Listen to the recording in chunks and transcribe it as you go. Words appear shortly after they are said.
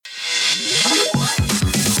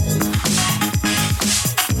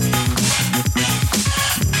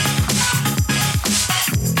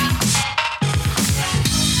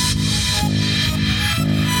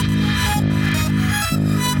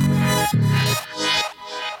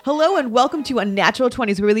Hello and welcome to Unnatural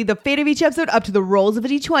 20s, where we leave the fate of each episode up to the rolls of a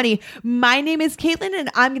D20. My name is Caitlin, and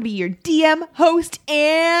I'm going to be your DM, host,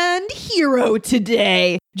 and hero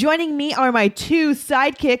today. Joining me are my two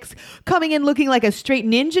sidekicks, coming in looking like a straight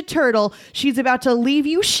Ninja Turtle. She's about to leave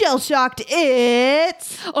you shell-shocked.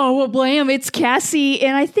 It's... Oh, well, blam, it's Cassie,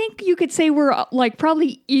 and I think you could say we're, like,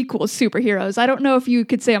 probably equal superheroes. I don't know if you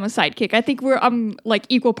could say I'm a sidekick. I think I'm, like,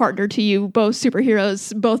 equal partner to you, both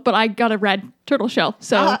superheroes, but I got a red turtle shell,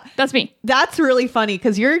 so that's me. That's really funny,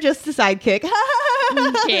 because you're just a sidekick.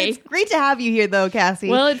 Okay. It's great to have you here, though, Cassie.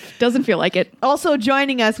 Well, it doesn't feel like it. Also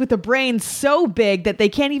joining us with a brain so big that they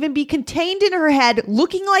can't even be contained in her head,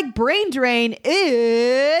 looking like brain drain,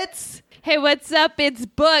 it's... Hey, what's up? It's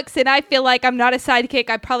Books, and I feel like I'm not a sidekick.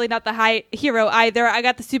 I'm probably not the hero either. I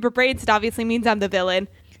got the super brains. It obviously means I'm the villain.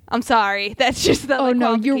 I'm sorry. That's just the Oh,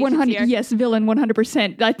 no, you're 100. Here. Yes, villain,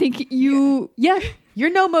 100%. I think you... Yeah. You're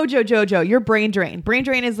no Mojo Jojo. You're Brain Drain. Brain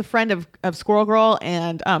Drain is the friend of Squirrel Girl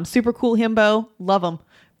and super cool himbo. Love him.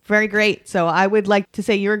 Very great. So I would like to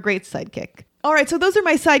say you're a great sidekick. All right. So those are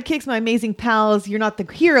my sidekicks, my amazing pals. You're not the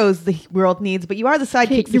heroes the world needs, but you are the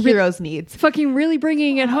sidekicks the heroes needs. Fucking really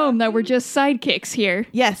bringing it home that we're just sidekicks here.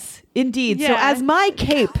 Yes, indeed. Yeah. So as my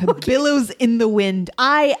cape billows in the wind,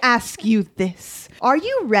 I ask you this. Are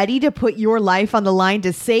you ready to put your life on the line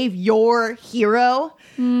to save your hero?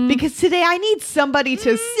 Because today I need somebody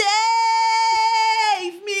to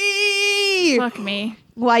save me. Fuck me.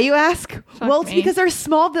 Why, you ask? Well, it's me. because our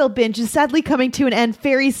Smallville binge is sadly coming to an end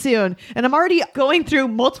very soon. And I'm already going through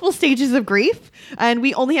multiple stages of grief. And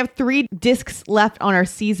we only have 3 discs left on our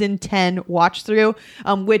season 10 watch through,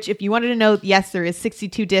 which, if you wanted to know, yes, there is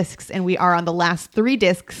 62 discs. And we are on the last 3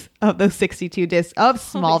 discs of those 62 discs of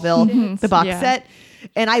Smallville, the box set.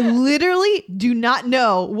 And I literally do not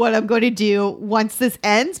know what I'm going to do once this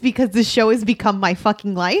ends, because this show has become my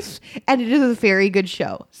fucking life, and it is a very good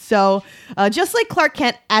show. So just like Clark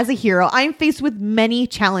Kent as a hero, I am faced with many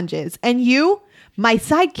challenges, and you, my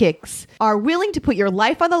sidekicks, are willing to put your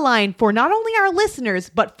life on the line for not only our listeners,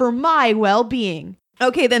 but for my well-being.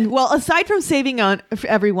 Okay, then, well, aside from saving on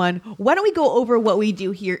everyone, why don't we go over what we do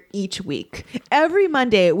here each week? Every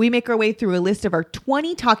Monday, we make our way through a list of our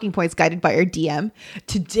 20 talking points guided by our DM.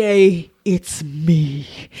 Today, it's me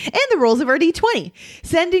and the rolls of our D20.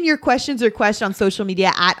 Send in your questions or requests on social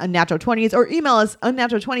media at Unnatural20s or email us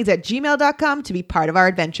unnatural20s@gmail.com to be part of our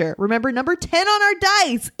adventure. Remember, number 10 on our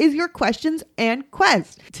dice is your questions and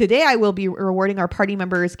quests. Today, I will be rewarding our party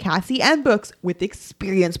members, Cassie and Books, with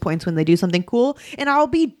experience points when they do something cool, and I'll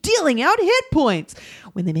be dealing out hit points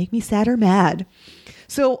when they make me sad or mad.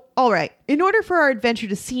 So, all right, in order for our adventure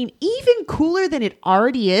to seem even cooler than it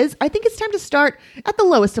already is, I think it's time to start at the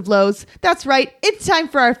lowest of lows. That's right, it's time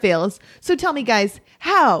for our fails. So tell me, guys,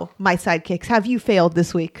 how, my sidekicks, have you failed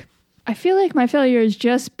this week? I feel like my failure is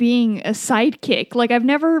just being a sidekick. Like, I've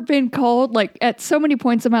never been called, like, at so many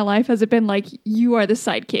points in my life has it been like, you are the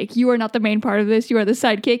sidekick. You are not the main part of this. You are the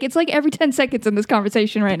sidekick. It's like every 10 seconds in this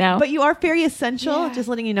conversation right now. But you are very essential. Just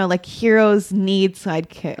letting you know, like, heroes need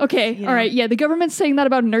sidekicks. Okay, you know? all right. Yeah, the government's saying that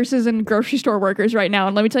about nurses and grocery store workers right now.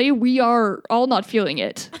 And let me tell you, we are all not feeling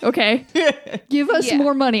it. Okay? Give us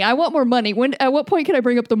more money. I want more money. At what point can I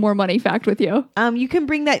bring up the more money fact with you? You can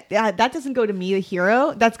bring that. That doesn't go to me, the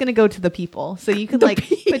hero. That's going to go to the people. So you can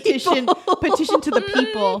petition to the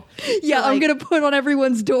people. Yeah, I'm gonna put on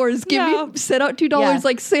everyone's doors. Set out $2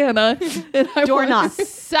 like Santa. And Door knock.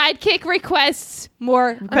 Sidekick requests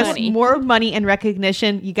more money. More money and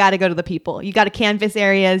recognition. You got to go to the people. You got to canvas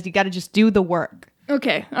areas. You got to just do the work.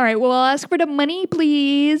 Okay. All right. Well, I'll ask for the money,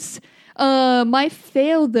 please. My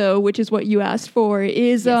fail, though, which is what you asked for,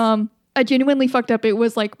 is I genuinely fucked up. It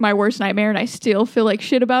was like my worst nightmare, and I still feel like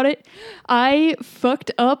shit about it. I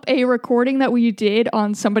fucked up a recording that we did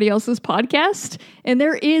on somebody else's podcast, and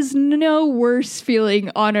there is no worse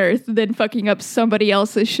feeling on earth than fucking up somebody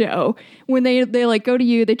else's show. When they like go to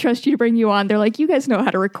you, they trust you to bring you on. They're like, you guys know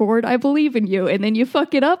how to record. I believe in you. And then you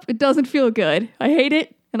fuck it up. It doesn't feel good. I hate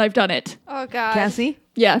it, and I've done it. Oh, God. Cassie?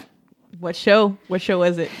 Yeah. What show? What show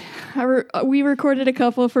was it? We recorded a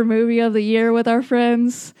couple for Movie of the Year with our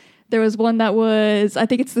friends. There was one that was, I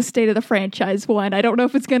think it's the State of the Franchise one. I don't know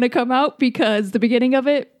if it's going to come out because the beginning of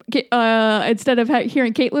it, instead of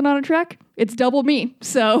hearing Caitlin on a track, it's double me.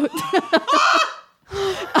 So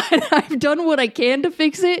I've done what I can to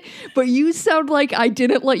fix it, but you sound like I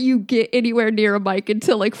didn't let you get anywhere near a mic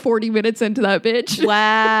until like 40 minutes into that bitch.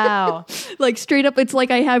 Wow. Like straight up, it's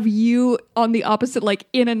like I have you on the opposite, like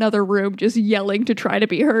in another room, just yelling to try to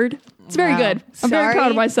be heard. It's very good. I'm very proud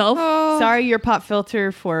of myself. Sorry, your pop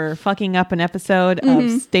filter for fucking up an episode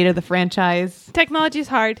of State of the Franchise. Technology is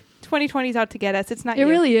hard. 2020's out to get us. It's not It you.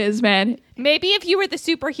 really is, man. Maybe if you were the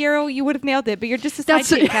superhero, you would have nailed it, but you're just a That's-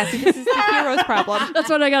 sidekick, Cassie. This is the hero's problem. That's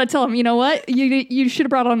what I gotta tell him. You know what? You should have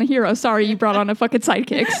brought on a hero. Sorry, you brought on a fucking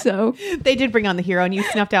sidekick. So They did bring on the hero, and you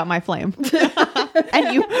snuffed out my flame,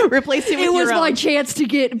 and you replaced it with it was your my own. chance to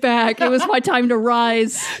get back. It was my time to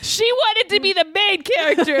rise. She wanted to be the main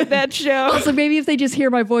character of that show. So maybe if they just hear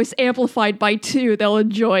my voice amplified by 2, they'll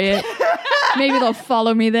enjoy it. Maybe they'll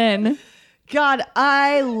follow me then. God,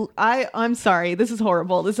 I'm sorry. This is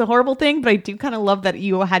horrible. This is a horrible thing, but I do kind of love that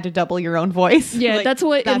you had to double your own voice. Yeah, Like, that's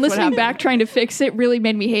what. And listening happened. back, trying to fix it, really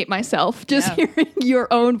made me hate myself. Just Yeah. hearing your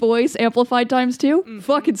own voice amplified times 2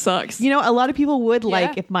 fucking sucks. You know, a lot of people would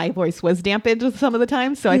like if my voice was dampened some of the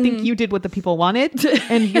time. So I think you did what the people wanted,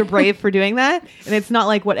 and you're brave for doing that. And it's not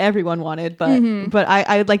like what everyone wanted, but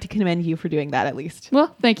I would like to commend you for doing that at least.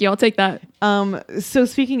 Well, thank you. I'll take that. So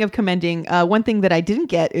speaking of commending, one thing that I didn't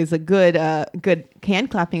get is a good hand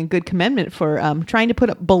clapping, a good commendment for trying to put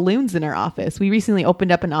up balloons in our office. We recently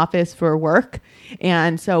opened up an office for work,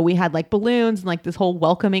 and so we had like balloons and like this whole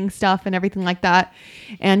welcoming stuff and everything like that.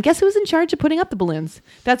 And guess who was in charge of putting up the balloons?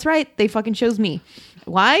 That's right, they fucking chose me.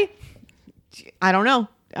 Why? I don't know.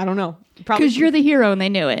 Probably Because you're the hero and they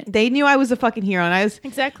knew it. they knew I was a fucking hero, and I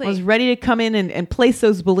was ready to come in and place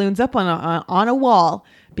those balloons up on a wall,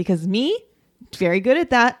 because me, very good at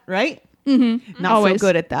that, right? Mm-hmm. Not Always. so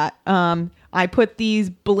good at that. I put these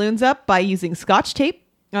balloons up by using Scotch tape.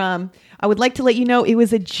 I would like to let you know it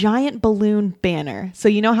was a giant balloon banner. So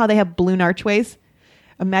you know how they have balloon archways?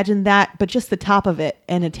 Imagine that, but just the top of it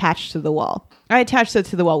and attached to the wall. I attached it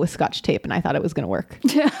to the wall with Scotch tape, and I thought it was going to work.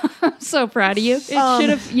 I'm so proud of you. It should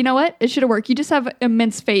have, you know what? It should have worked. You just have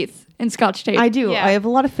immense faith in Scotch tape. I do. Yeah. I have a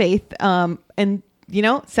lot of faith. And you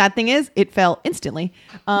know, sad thing is, it fell instantly.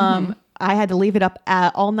 I had to leave it up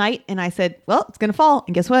all night, and I said, "Well, it's gonna fall."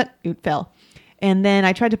 And guess what? It fell. And then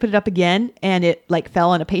I tried to put it up again, and it like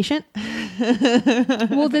fell on a patient.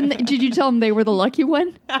 Well, then did you tell them they were the lucky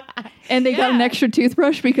one? And they got an Yeah. extra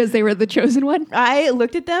toothbrush because they were the chosen one? I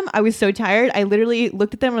looked at them. I was so tired. I literally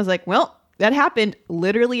looked at them and was like, "Well, that happened."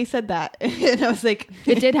 Literally said that, and I was like,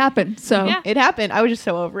 It did happen. So Yeah. "It happened." I was just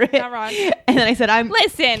so over it. Not wrong. And then I said,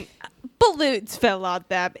 Listen, balloons fell on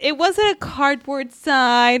them. It wasn't a cardboard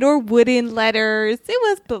sign or wooden letters. It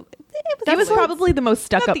was balloons. That was probably the most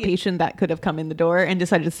stuck up Nothing. patient that could have come in the door and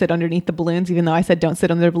decided to sit underneath the balloons, even though I said don't sit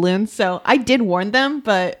under the balloons. So I did warn them,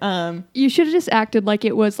 but you should have just acted like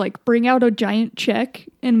it was like bring out a giant check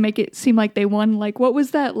and make it seem like they won. Like, what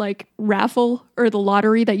was that like raffle or the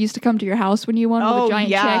lottery that used to come to your house when you won with a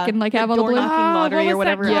giant check and like the have all the door balloons? knocking Oh, lottery what or was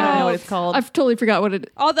that whatever. I don't know called? what it's called. I've totally forgot what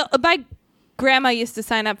it. My grandma used to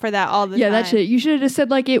sign up for that all the Yeah, time. that shit. You should have just said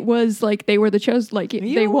like it was like they were the chosen, like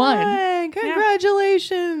You they won,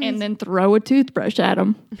 Congratulations. and then throw a toothbrush at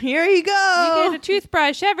them. here you go. You get a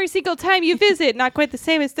toothbrush every single time you visit. Not quite the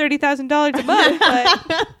same as $30,000 a month,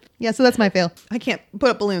 but Yeah, so that's my fail. I can't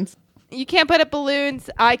put up balloons. you can't put up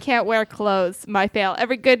balloons. I can't wear clothes. My fail.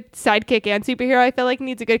 Every good sidekick and superhero, I feel like,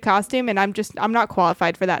 needs a good costume, and I'm not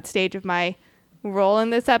qualified for that stage of my role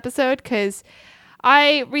in this episode because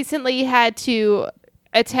I recently had to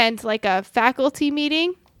attend like a faculty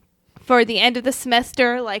meeting for the end of the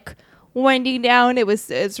semester, like winding down.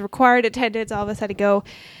 It's required attendance. All of us had to go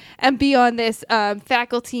and be on this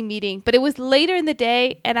faculty meeting, but it was later in the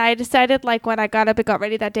day, and I decided like when I got up and got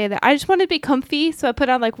ready that day that I just wanted to be comfy, so I put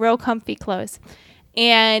on like real comfy clothes.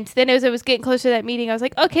 And then as I was getting closer to that meeting, I was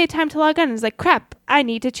like, okay, time to log on. And I was like, crap, I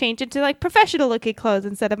need to change into like professional looking clothes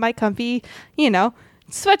instead of my comfy,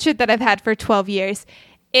 sweatshirt that I've had for 12 years.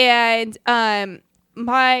 And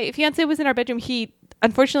my fiance was in our bedroom. He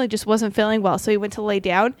unfortunately just wasn't feeling well, so he went to lay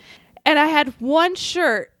down. And I had one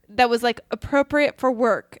shirt that was like appropriate for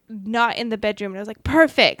work, not in the bedroom. And I was like,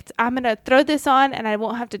 perfect. I'm going to throw this on and I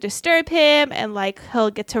won't have to disturb him. And like, he'll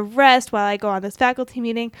get to rest while I go on this faculty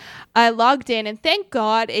meeting. I logged in, and thank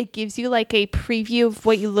God it gives you like a preview of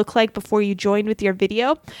what you look like before you join with your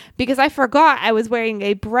video, because I forgot I was wearing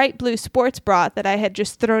a bright blue sports bra that I had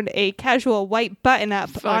just thrown a casual white button up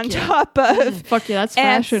on yeah. top of. Fuck yeah, that's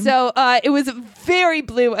And fashion. so it was very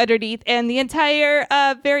blue underneath, and the entire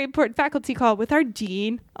very important faculty call with our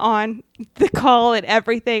dean on the call and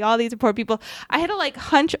everything, all these important people. I had to like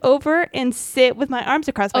hunch over and sit with my arms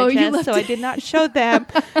across my Oh, you chest left so I did not show them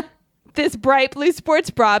this bright blue sports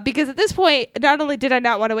bra, because at this point, not only did I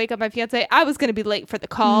not want to wake up my fiance, I was going to be late for the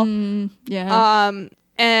call. Yeah.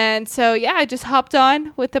 And so, yeah, I just hopped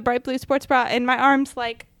on with the bright blue sports bra and my arms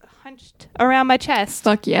like hunched around my chest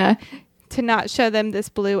Fuck yeah. to not show them this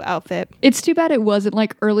blue outfit. It's too bad it wasn't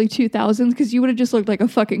like early 2000s because you would have just looked like a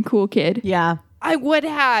fucking cool kid. Yeah. I would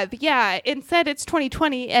have. Yeah. Instead, it's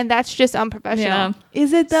 2020, and that's just unprofessional. Yeah.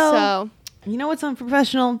 Is it though? So, You know what's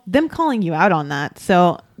unprofessional? Them calling you out on that.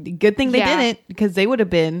 So good thing they Yeah. didn't, because they would have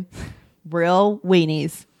been real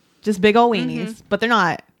weenies. Just big old weenies. But they're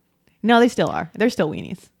not. No, they still are. They're still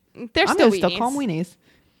weenies. they're I'm still gonna still weenies. call them weenies.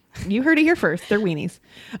 You heard it here first. They're weenies.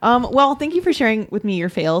 Well, thank you for sharing with me your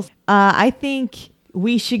fails. I think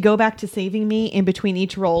we should go back to saving me in between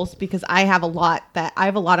each roles, because I have a lot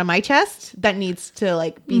on my chest that needs to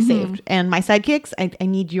like be saved. And my sidekicks, I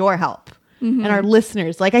need your help. And our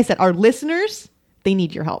listeners, like I said, our listeners, they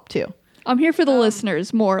need your help too. I'm here for the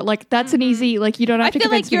listeners more. Like that's an easy. Like you don't have I to feel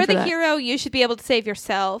convince like me you're for the that. hero. You should be able to save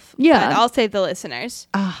yourself. Yeah. But I'll save the listeners.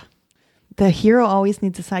 The hero always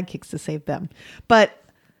needs the sidekicks to save them. But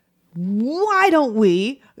why don't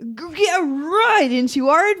we get right into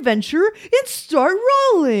our adventure and start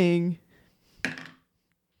rolling?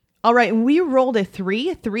 All right, we rolled a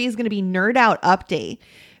 3. 3 is going to be Nerd Out Update.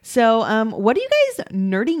 So what are you guys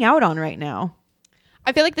nerding out on right now?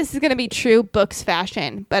 I feel like this is going to be true books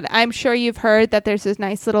fashion, but I'm sure you've heard that there's this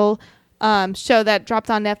nice little show that dropped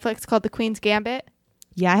on Netflix called The Queen's Gambit.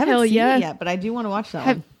 Yeah, I haven't Hell seen yeah. it yet, but I do want to watch that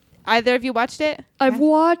Have one. either of you watched it? I've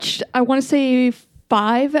watched. I want to say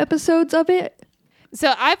 5 episodes of it.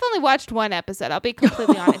 So I've only watched one episode. I'll be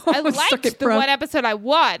completely honest. I Suck liked it, the bro. one episode I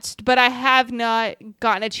watched, but I have not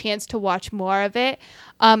gotten a chance to watch more of it.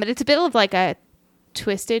 And it's a bit of like a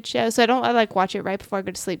twisted show, so I like watch it right before I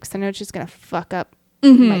go to sleep because I know it's just gonna fuck up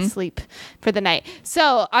my sleep for the night.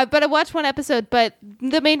 So, but I watched one episode. But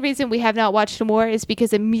the main reason we have not watched more is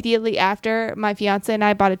because immediately after, my fiance and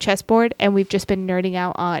I bought a chessboard, and we've just been nerding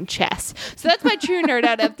out on chess. So that's my true nerd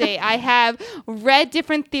out update. I have read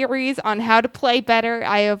different theories on how to play better.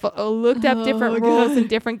 I have looked up different rules and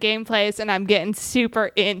different gameplays, and I'm getting super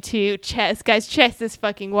into chess, guys. Chess is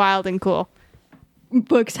fucking wild and cool.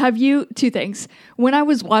 Books, have you 2 things. When I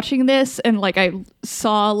was watching this and like I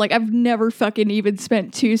saw, like I've never fucking even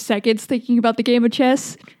spent 2 seconds thinking about the game of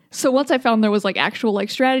chess. So once I found there was like actual like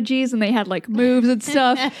strategies and they had like moves and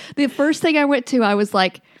stuff, the first thing I went to, I was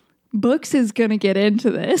like, Books is gonna get into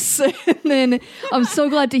this. And then I'm so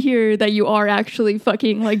glad to hear that you are actually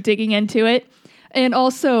fucking like digging into it. And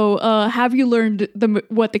also, have you learned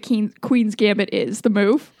what the Queen's Gambit is, the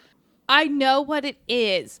move? I know what it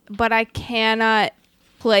is, but I cannot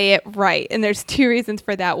play it right. And there's 2 reasons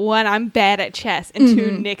for that. 1, I'm bad at chess, and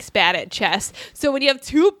 2, Nick's bad at chess. So when you have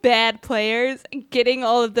 2 bad players, getting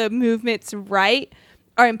all of the movements right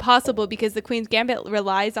are impossible, because the Queen's Gambit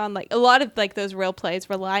relies on like a lot of like those real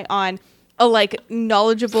plays rely on a like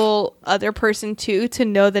knowledgeable other person too, to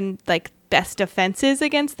know the like best defenses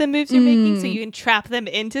against the moves you're making, so you can trap them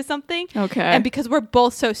into something. Okay. And because we're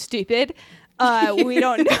both so stupid, we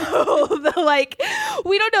don't know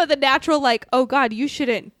the natural, like, oh god, you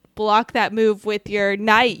shouldn't block that move with your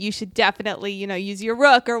knight. You should definitely, use your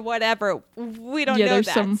rook or whatever. We don't know there's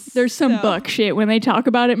that. there's some buck shit when they talk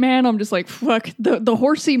about it, man. I'm just like, fuck the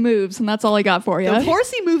horsey moves, and that's all I got for you. The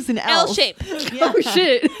horsey moves an L. L shape. Oh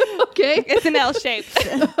shit. Okay. It's an L shape.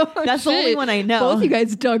 That's the only Shit. one I know. Both you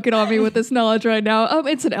guys dunking on me with this knowledge right now.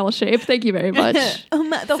 It's an L shape. Thank you very much.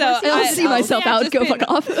 The So, horsey I'll moves see an L. myself I've out. just Go been fuck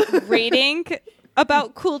off. Rating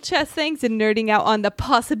about cool chess things and nerding out on the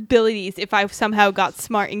possibilities. If I somehow got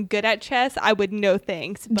smart and good at chess, I would know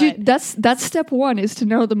things. But Dude, that's step 1 is to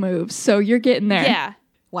know the moves. So you're getting there. yeah.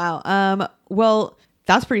 Wow. Well,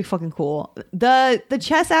 that's pretty fucking cool. The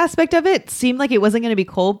chess aspect of it seemed like it wasn't going to be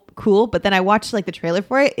cool, but then I watched like the trailer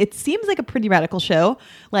for it. It seems like a pretty radical show,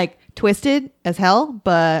 like twisted as hell,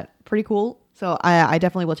 but pretty cool. So I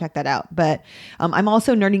definitely will check that out. But I'm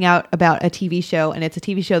also nerding out about a TV show, and it's a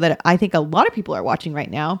TV show that I think a lot of people are watching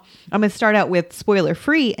right now. I'm going to start out with spoiler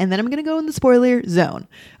free, and then I'm going to go in the spoiler zone.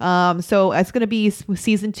 So it's going to be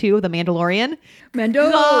season 2 of The Mandalorian.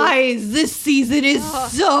 Mando. Guys, this season is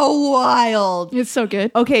so wild. It's so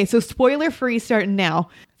good. Okay, so spoiler free starting now.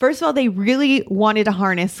 First of all, they really wanted to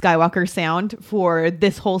harness Skywalker sound for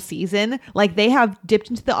this whole season. Like, they have dipped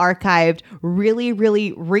into the archive, really,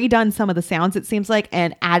 really redone some of the sounds, it seems like,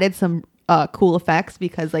 and added some cool effects,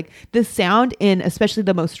 because like the sound in especially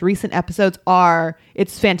the most recent episodes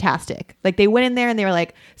it's fantastic. Like, they went in there and they were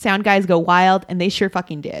like, sound guys go wild, and they sure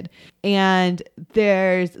fucking did. And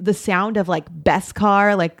there's the sound of like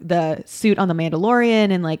Beskar, like the suit on the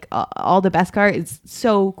Mandalorian, and like all the Beskar is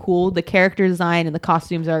so cool. The character design and the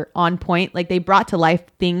costumes are on point. Like, they brought to life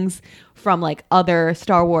things from like other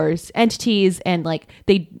Star Wars entities, and like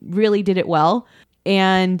they really did it well.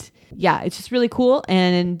 And yeah, it's just really cool.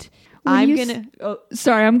 And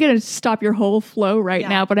Sorry, I'm gonna stop your whole flow right Yeah.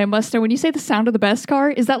 now, but I must know, when you say the sound of the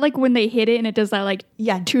Beskar, is that like when they hit it and it does that like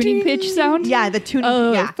tuning pitch sound? Yeah, the tuning.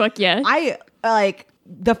 Oh, yeah. fuck yeah. like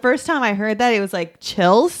the first time I heard that, it was like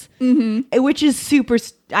chills, which is super.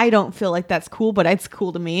 I don't feel like that's cool, but it's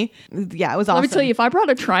cool to me. Yeah, it was awesome. Let me tell you, if I brought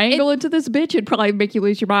a triangle into this bitch, it'd probably make you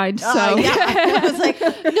lose your mind. So yeah, I was like,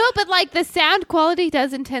 No, but like the sound quality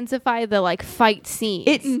does intensify the like fight scene.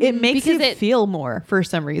 it makes Because you feel more for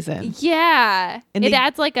some reason. Yeah. And it they-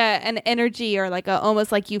 adds like an energy or like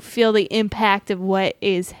almost like you feel the impact of what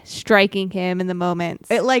is striking him in the moments.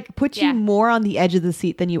 It like puts Yeah. you more on the edge of the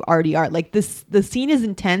seat than you already are. Like the scene is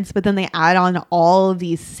intense, but then they add on all of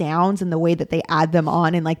these sounds and the way that they add them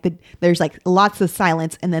on, and like there's like lots of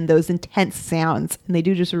silence and then those intense sounds, and they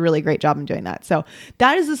do just a really great job in doing that. So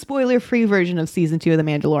that is a spoiler-free version of season 2 of The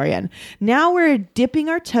Mandalorian. Now we're dipping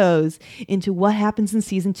our toes into what happens in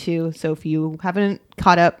season 2. So if you haven't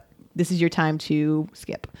caught up, this is your time to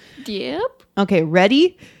skip. Yep. Okay,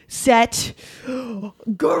 ready, set,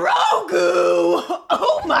 Grogu!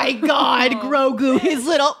 Oh my God, Grogu! His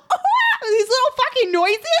little fucking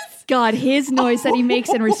noises. God, his noise that he makes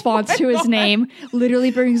in response to his name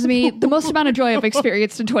literally brings me the most amount of joy I've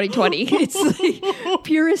experienced in 2020. It's the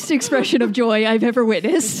purest expression of joy I've ever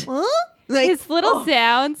witnessed. Huh? Like, his little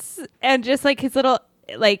sounds and just like his little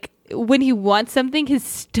like when he wants something, his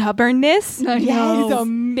stubbornness I is know.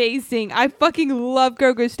 amazing. I fucking love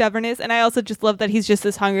Grogu's stubbornness, and I also just love that he's just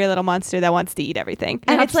this hungry little monster that wants to eat everything.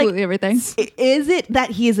 And it's like, Absolutely everything. is it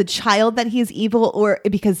that he is a child that he is evil, or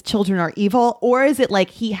because children are evil, or is it like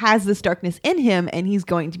he has this darkness in him and he's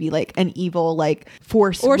going to be like an evil like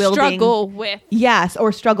force Or wielding- struggle with. Yes,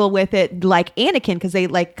 or struggle with it like Anakin, because they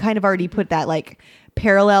like kind of already put that like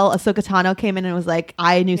parallel. Ahsoka Tano came in and was like,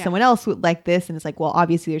 I knew someone else would like this, and it's like, well,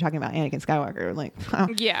 obviously you're talking about Anakin Skywalker. Like,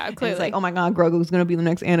 Yeah, and clearly. it's like, oh my God, Grogu's gonna be the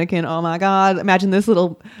next Anakin. Oh my God, imagine this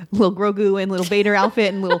little Grogu and little Vader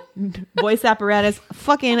outfit and little voice apparatus.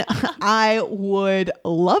 Fucking, I would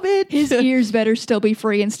love it. His ears better still be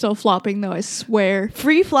free and still flopping, though, I swear.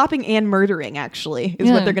 Free flopping and murdering actually is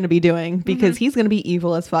Yeah. what they're going to be doing, because he's going to be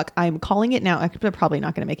evil as fuck. I'm calling it now. They're probably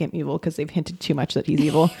not going to make him evil because they've hinted too much that he's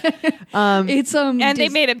evil. It's and they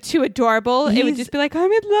made him too adorable. It would He's- just be like,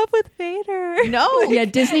 I'm in love with Vader. No, yeah,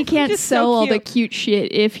 Disney can't Just so sell all the cute. cute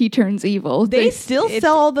shit if he turns evil. they still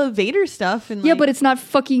sell all the Vader stuff. And yeah, like, but it's not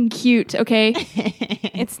fucking cute, okay?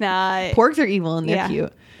 It's not. porgs are evil and they're Yeah.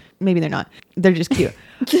 cute. Maybe they're not. They're just cute.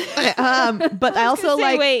 But I also Say,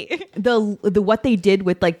 like wait. the what they did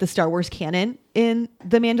with like the Star Wars canon in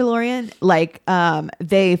The Mandalorian. Like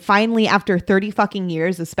they finally, after 30 fucking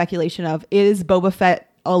years of speculation of is Boba Fett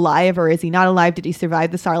alive or is he not alive? Did he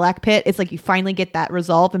survive the Sarlacc pit? It's like you finally get that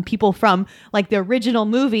resolved, and people from like the original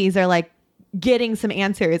movies are like getting some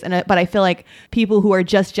answers. And but I feel like people who are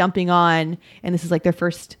just jumping on and this is like their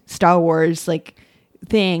first Star Wars like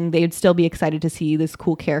thing, they'd still be excited to see this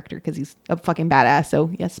cool character because he's a fucking badass. So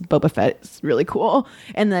yes, Boba Fett is really cool.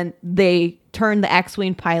 And then they turn the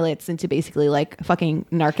X-Wing pilots into basically like fucking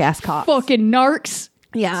narc-ass cops. Fucking narcs.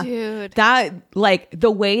 Yeah. Dude. That like the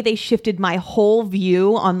way they shifted my whole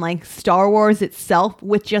view on like Star Wars itself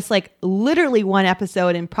with just like literally one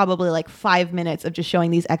episode and probably like 5 minutes of just showing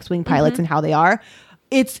these X-Wing pilots and how they are.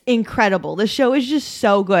 It's incredible. The show is just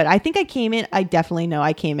so good. I think I definitely know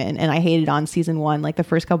I came in and I hated on season 1, like the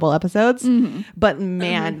first couple episodes. But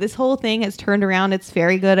man, this whole thing has turned around. It's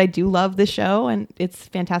very good. I do love the show and it's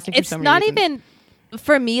fantastic. It's for so many not reasons. even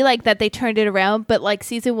for me like that they turned it around, but like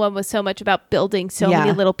season 1 was so much about building so Yeah.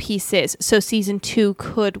 many little pieces, so season 2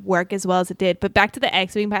 could work as well as it did. But back to the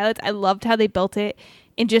X-Wing pilots, I loved how they built it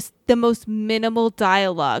in just the most minimal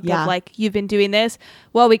dialogue Yeah. of like, you've been doing this,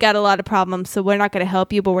 well, we got a lot of problems, so we're not going to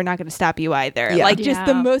help you, but we're not going to stop you either. Yeah. Like just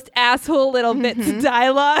the Yeah. most asshole little bits of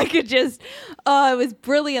dialogue. It just it was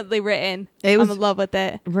brilliantly written. It was- I'm in love with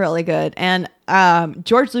it. Really good. And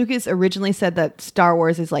George Lucas originally said that Star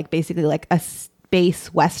Wars is like basically like a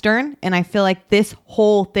space western, and I feel like this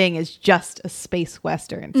whole thing is just a space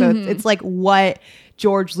western. So it's like what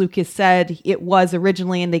George Lucas said it was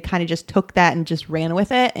originally, and they kind of just took that and just ran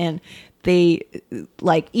with it. And they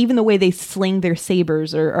like even the way they sling their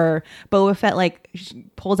sabers, or Boba Fett like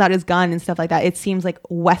pulls out his gun and stuff like that. It seems like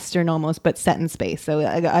western almost, but set in space. So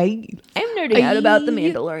I'm nerding out about the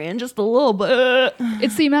Mandalorian just a little bit.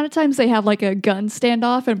 It's the amount of times they have like a gun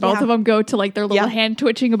standoff and both Yeah. of them go to like their little Yeah. hand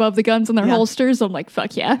twitching above the guns in their Yeah. holsters. I'm like,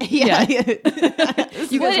 fuck yeah. Yeah. You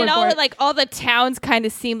guys Well, and went all for it. like all the towns kind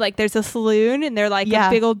of seem like there's a saloon and they're like Yeah.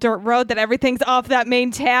 a big old dirt road that everything's off that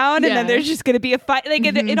main town, and Yeah. then there's just going to be a fight. Like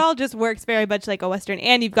it all just works very much like a western.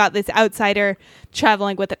 And you've got this outsider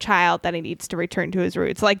traveling with a child that he needs to return to his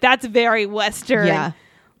roots. Like that's very western. Yeah.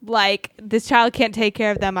 Like this child can't take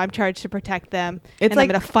care of them. I'm charged to protect them. It's and like-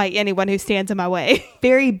 I'm going to fight anyone who stands in my way.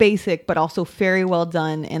 Very basic, but also very well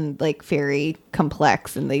done and like very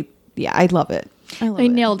complex. And they yeah, I love it. They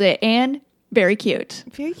nailed it, and very cute.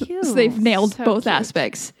 Very cute. So they've nailed So both cute.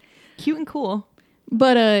 aspects. Cute and cool.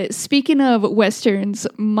 But speaking of westerns,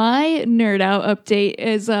 my nerd out update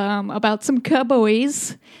is about some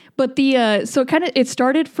cowboys. But it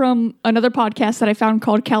started from another podcast that I found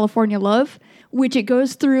called California Love, which it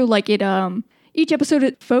goes through like it each episode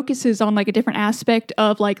it focuses on like a different aspect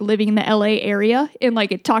of like living in the LA area, and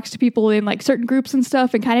like it talks to people in like certain groups and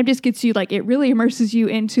stuff, and kind of just gets you like, it really immerses you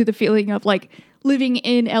into the feeling of like living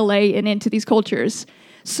in LA and into these cultures.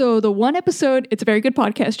 So the one episode, it's a very good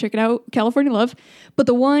podcast, check it out, California Love. But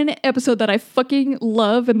the one episode that I fucking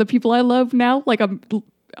love, and the people I love now, like I'm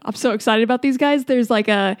so excited about these guys. There's like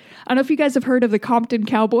I don't know if you guys have heard of the Compton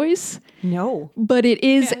Cowboys. No. But it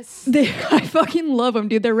is, Yes. I fucking love them,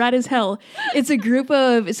 dude. They're rad as hell. It's a group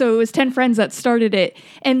of, so it was 10 friends that started it.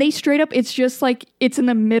 And they straight up, it's just like, it's in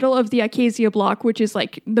the middle of the Acacia block, which is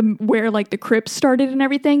like where like the Crips started and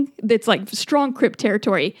everything. It's like strong Crip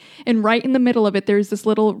territory. And right in the middle of it, there's this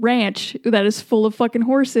little ranch that is full of fucking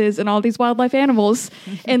horses and all these wildlife animals.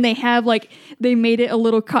 And they have like, they made it a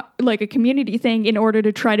little like a community thing in order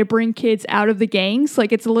to try to bring kids out of the gangs.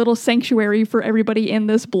 Like it's a little sanctuary for everybody in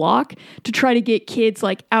this block to try to get kids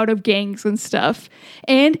like out of gangs and stuff.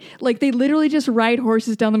 And like they literally just ride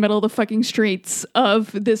horses down the middle of the fucking streets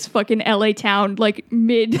of this fucking LA town, like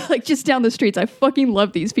like just down the streets. I fucking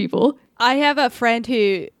love these people. I have a friend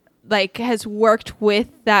who like has worked with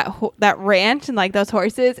that ranch and like those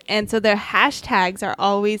horses, and so their hashtags are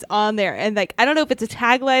always on there, and like I don't know if it's a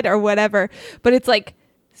tagline or whatever, but it's like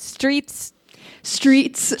streets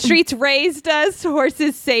raised us,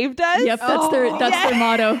 horses saved us. Yep, that's their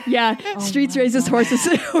motto. Yeah, streets raised us, horses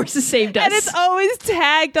saved us. And it's always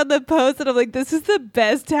tagged on the post, and I'm like, this is the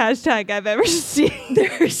best hashtag I've ever seen.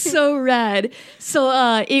 They're so rad.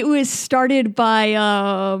 So it was started by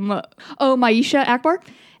Maisha Akbar.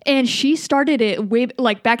 And she started it way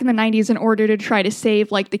like back in the 90s in order to try to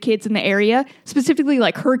save like the kids in the area. Specifically,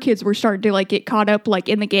 like her kids were starting to like get caught up like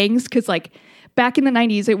in the gangs, because like back in the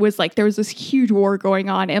 90s, it was like there was this huge war going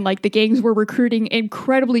on, and like the gangs were recruiting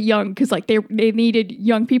incredibly young, because like they needed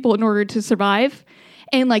young people in order to survive.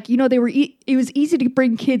 And like, you know, it was easy to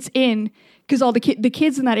bring kids in, because all the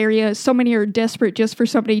kids in that area, so many are desperate just for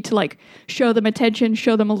somebody to like show them attention,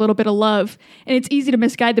 show them a little bit of love. And it's easy to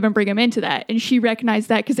misguide them and bring them into that. And she recognized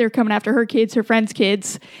that, because they were coming after her kids, her friends'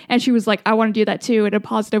 kids. And she was like, I want to do that too in a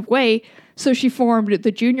positive way. So she formed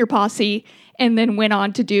the Junior Posse, and then went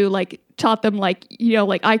on to do like, taught them like, you know,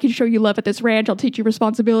 like I can show you love at this ranch, I'll teach you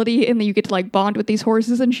responsibility, and then you get to like bond with these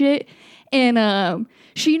horses and shit. And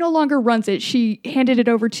she no longer runs it. She handed it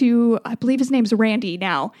over to, I believe his name's Randy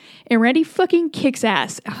now. And Randy fucking kicks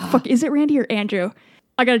ass. Fuck, is it Randy or Andrew?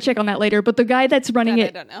 I gotta check on that later. But the guy that's running I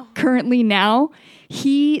it don't know. currently now,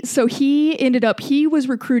 he was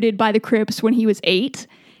recruited by the Crips when he was 8.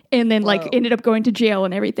 And then like ended up going to jail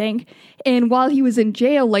and everything. And while he was in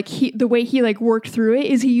jail, like the way he like worked through it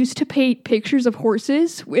is he used to paint pictures of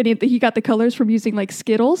horses, and he got the colors from using like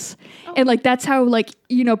Skittles. And like that's how like,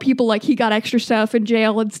 you know, people like he got extra stuff in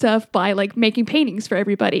jail and stuff by like making paintings for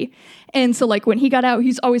everybody. And so like when he got out,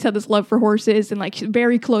 he's always had this love for horses, and like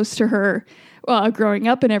very close to her growing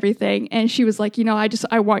up and everything. And she was like, you know,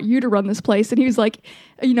 I want you to run this place. And he was like,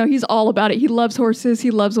 you know, he's all about it. He loves horses.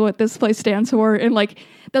 He loves what this place stands for. And like,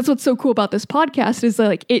 that's what's so cool about this podcast is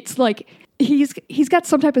like, it's like, he's got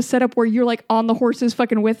some type of setup where you're like on the horses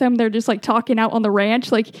fucking with him. They're just like talking out on the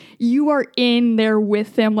ranch. Like you are in there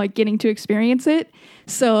with them, like getting to experience it.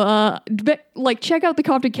 So, like check out the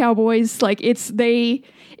Compton Cowboys. Like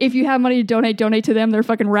if you have money to donate to them. They're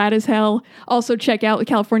fucking rad as hell. Also check out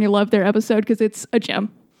California Love, their episode, because it's a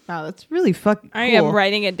gem. Wow, that's really fucking cool. I am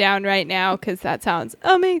writing it down right now because that sounds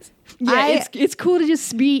amazing. Yeah, it's cool to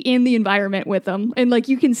just be in the environment with them. And like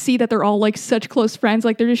you can see that they're all like such close friends.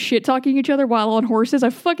 Like they're just shit talking each other while on horses. I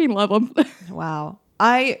fucking love them. Wow. So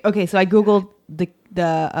I Googled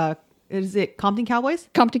the is it Compton Cowboys?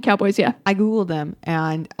 Compton Cowboys, yeah. I Googled them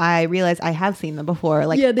and I realized I have seen them before.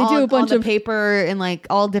 Like yeah, they do a bunch on of the paper and like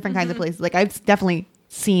all different kinds of places. Like I've definitely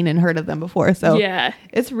seen and heard of them before. So yeah,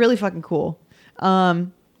 it's really fucking cool.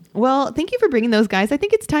 Well, thank you for bringing those guys. I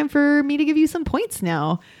think it's time for me to give you some points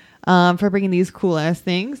now for bringing these cool ass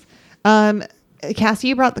things. Cassie,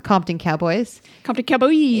 you brought the Compton Cowboys. Compton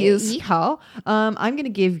Cowboys. Yeehaw. I'm going to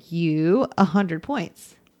give you 100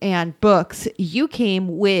 points. And books, you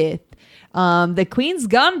came with The Queen's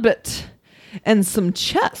Gambit and some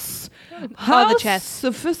chess. How the chess.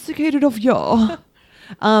 Sophisticated of y'all.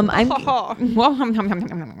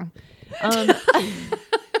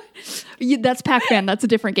 That's Pac-Man. That's a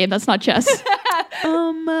different game. That's not chess.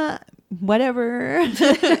 whatever.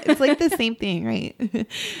 It's like the same thing, right?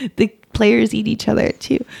 The players eat each other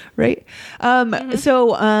too, right?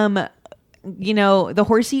 So you know, the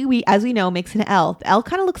horsey, as we know, makes an L. The L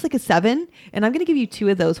kind of looks like a 7, and I'm going to give you 2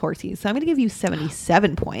 of those horsies. So I'm going to give you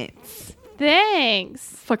 77 points. Thanks.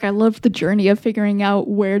 Fuck, I loved the journey of figuring out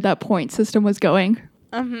where that point system was going.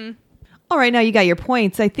 All right, now you got your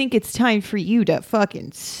points. I think it's time for you to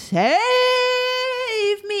fucking save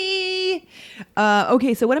me.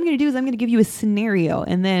 Okay, so what I'm going to do is I'm going to give you a scenario,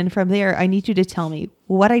 and then from there, I need you to tell me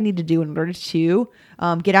what I need to do in order to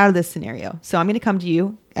get out of this scenario. So I'm going to come to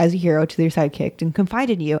you as a hero, to your sidekick, and confide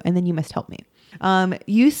in you, and then you must help me.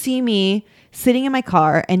 You see me sitting in my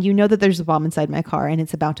car, and you know that there's a bomb inside my car, and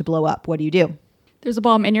it's about to blow up. What do? There's a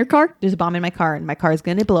bomb in your car? There's a bomb in my car, and my car is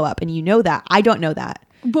going to blow up, and you know that. I don't know that.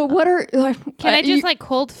 But what are... Can I just like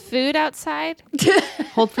hold food outside?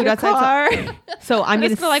 Hold food outside. So I'm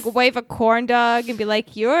just gonna like wave a corn dog and be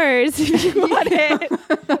like, yours if you want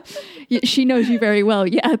it. She knows you very well.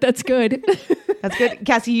 Yeah, that's good. That's good.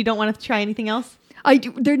 Cassie, you don't want to try anything else?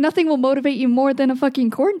 Nothing will motivate you more than a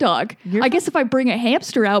fucking corn dog. I guess if I bring a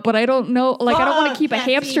hamster out, but I don't know, like I don't want to keep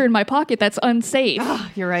Cassie. a hamster in my pocket. That's unsafe.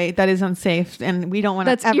 You're right. That is unsafe, and we don't want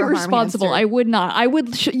to. That's irresponsible. I would not. I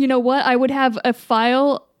would. You know what? I would have a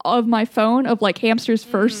file of my phone of like hamsters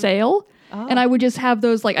for sale. And I would just have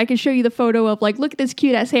those, like, I can show you the photo of, like, look at this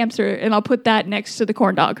cute ass hamster, and I'll put that next to the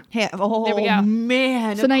corn dog. There we go.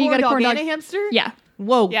 Man. So now you got a corn dog and a hamster? Yeah.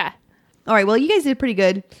 Whoa. Yeah. All right. Well, you guys did pretty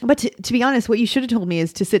good. But to be honest, what you should have told me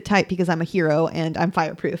is to sit tight because I'm a hero and I'm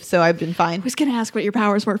fireproof. So I've been fine. I was going to ask what your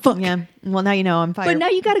powers were. Fuck. Yeah. Well, now you know I'm fireproof. But now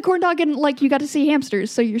you got a corn dog and, like, you got to see hamsters,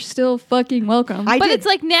 so you're still fucking welcome. But it's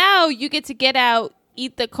like now you get to get out,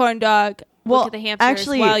 eat the corn dog, look at the hamsters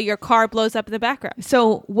while your car blows up in the background.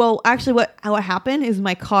 So, actually, what happened is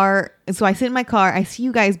my car. So I sit in my car. I see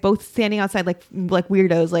you guys both standing outside like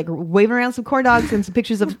weirdos, like waving around some corn dogs and some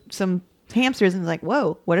pictures of some hamsters, and like,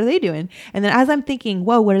 whoa, what are they doing? And then as I'm thinking,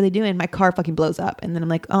 whoa, what are they doing? My car fucking blows up, and then I'm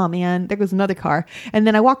like, oh man, there goes another car. And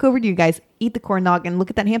then I walk over to you guys, eat the corn dog, and look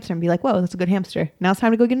at that hamster, and be like, whoa, that's a good hamster. Now it's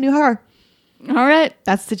time to go get a new car. All right.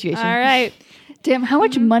 That's the situation. All right. Damn, how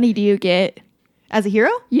much money do you get? As a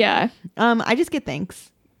hero? Yeah. I just get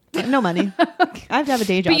thanks. No money. I have to have a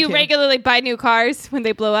day job. But you too. regularly buy new cars when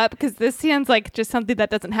they blow up? Because this sounds like just something that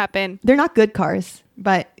doesn't happen. They're not good cars,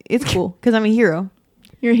 but it's cool because I'm a hero.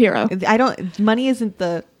 You're a hero. Money isn't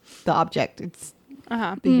the object. It's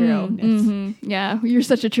the hero. Yeah, you're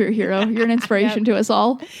such a true hero. You're an inspiration to us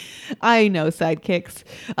all. I know, sidekicks.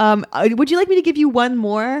 Would you like me to give you one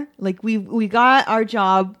more? Like we got our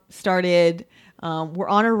job started. We're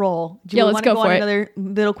on a roll. Do you let's go for it. Another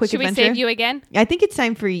little quick Should adventure? we save you again? I think it's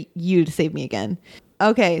time for you to save me again.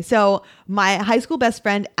 Okay, so my high school best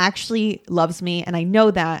friend actually loves me, and I know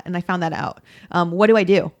that, and I found that out. What do I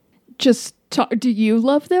do? Just do you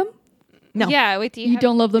love them? No. Yeah. Wait, You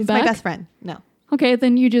don't love them He's back? my best friend. No. Okay,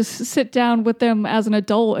 then you just sit down with them as an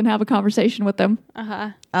adult and have a conversation with them.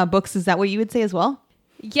 Books, is that what you would say as well?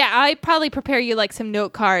 Yeah, I probably prepare you like some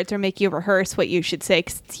note cards or make you rehearse what you should say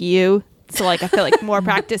because it's you. So like I feel like more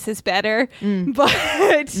practice is better. But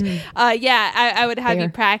I would have you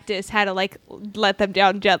practice how to like let them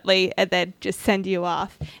down gently and then just send you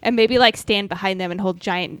off. And maybe like stand behind them and hold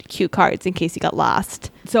giant cue cards in case you got lost.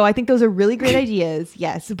 So I think those are really great ideas.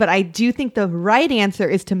 Yes, but I do think the right answer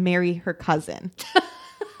is to marry her cousin.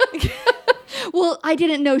 Well, I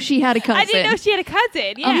didn't know she had a cousin. I didn't know she had a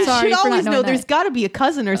cousin. Yeah. I'm sorry You should for not always knowing know that. there's got to be a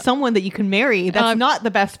cousin or someone that you can marry that's not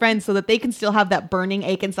the best friend, so that they can still have that burning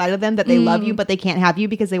ache inside of them that they love you, but they can't have you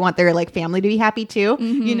because they want their like family to be happy too.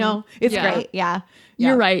 You know, it's Yeah. great. Yeah.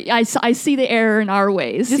 You're right. I see the error in our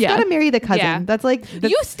ways. Just gotta marry the cousin. Yeah. That's like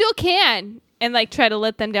You still can and like try to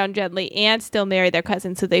let them down gently and still marry their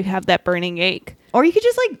cousin so they have that burning ache. or you could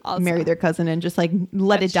just like Also. marry their cousin and just like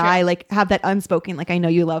let That's it die. true. Like have that unspoken, like I know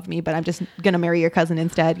you love me, but I'm just gonna marry your cousin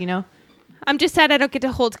instead. You know. I'm just sad I don't get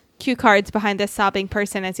to hold cue cards behind this sobbing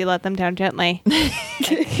person as you let them down gently.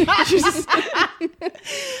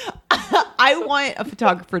 I want a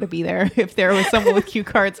photographer to be there if there was someone with cue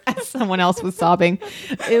cards as someone else was sobbing.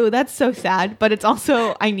 Ew, that's so sad. But it's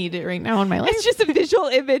also, I need it right now in my life. It's just a visual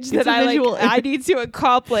image that a visual I need to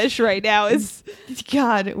accomplish right now. Is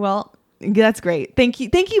God, well, that's great. Thank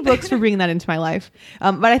you, books, for bringing that into my life.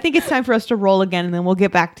 But I think it's time for us to roll again, and then we'll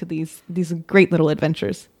get back to these great little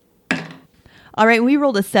adventures. All right, we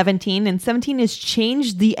rolled a 17, and 17 is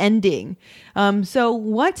change the ending. So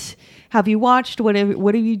what have you watched? What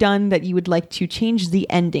have you done that you would like to change the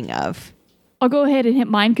ending of? I'll go ahead and hit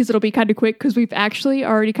mine because it'll be kind of quick because we've actually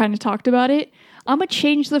already kind of talked about it. I'm going to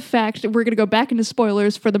change the fact that we're going to go back into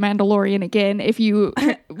spoilers for The Mandalorian again if you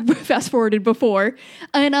fast forwarded before.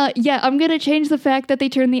 And yeah, I'm going to change the fact that they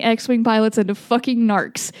turned the X-Wing pilots into fucking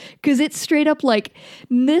narcs. Because it's straight up like,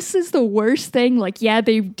 this is the worst thing. Like, yeah,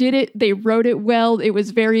 they did it. They wrote it well. It was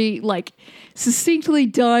very, like, succinctly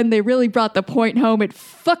done. They really brought the point home. It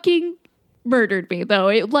fucking murdered me, though.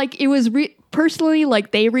 It was personally,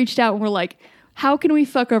 like, they reached out and were like, how can we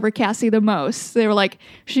fuck over Cassie the most? They were like,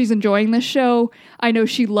 she's enjoying the show. I know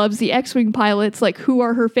she loves the X-Wing pilots. Like, who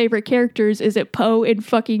are her favorite characters? Is it Poe and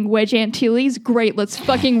fucking Wedge Antilles? Great, let's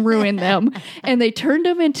fucking ruin them. And they turned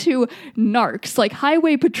them into narcs, like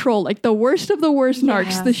Highway Patrol, like the worst of the worst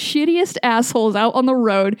narcs, the shittiest assholes out on the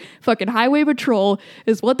road. Fucking Highway Patrol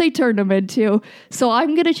is what they turned them into. So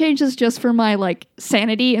I'm gonna change this just for my, like,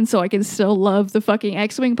 sanity, and so I can still love the fucking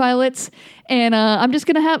X-Wing pilots. And I'm just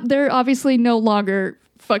gonna they're obviously no longer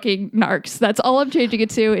fucking narcs. That's all I'm changing it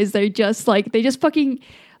to, is they're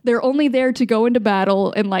only there to go into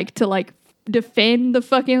battle and, like, to, like, defend the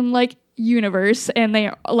fucking, like, universe. And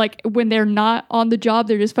they, like, when they're not on the job,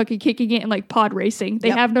 they're just fucking kicking it and, like, pod racing. They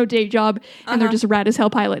have no day job, and they're just rad as hell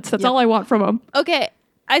pilots. That's all I want from them. Okay.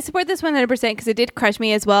 I support this 100% because it did crush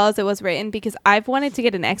me as well as it was written, because I've wanted to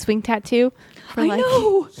get an X-Wing tattoo for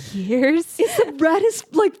years. It's the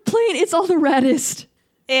raddest, like, plain. It's all the raddest.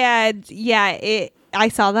 And yeah, I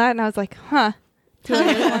saw that and I was like, huh. Do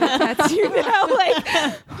I really want a tattoo now? Like,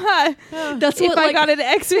 huh. That's if what, I like, got an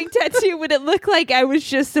X-Wing tattoo, would it look like I was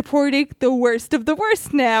just supporting the worst of the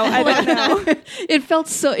worst now? I don't know.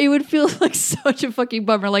 It would feel like such a fucking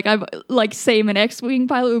bummer. Like, I'm like, same, an X-Wing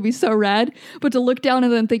pilot would be so rad, but to look down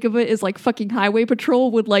and then think of it as, like, fucking Highway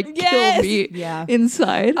Patrol would, like, kill me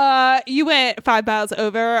inside. You went 5 miles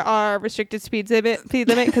over our restricted speed limit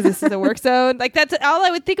because this is a work zone. Like, that's all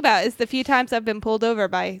I would think about, is the few times I've been pulled over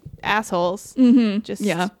by assholes. Just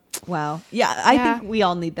Wow. Yeah, I think we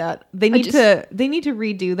all need that. They need to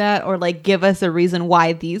redo that, or, like, give us a reason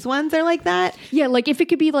why these ones are like that. Yeah, like, if it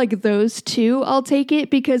could be like those two, I'll take it,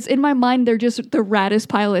 because in my mind they're just the raddest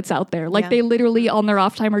pilots out there. Like, they literally on their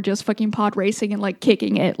off time are just fucking pod racing and, like,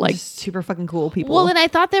 kicking it, like, just super fucking cool people. Well, and I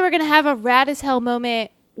thought they were gonna have a rad as hell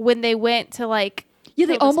moment when they went to, like,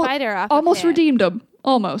 they almost redeemed them.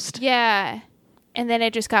 Almost. Yeah. And then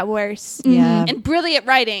it just got worse. Yeah. And brilliant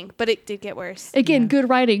writing, but it did get worse. Again, good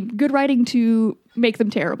writing to make them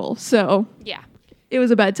terrible. So yeah, it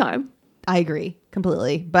was a bad time. I agree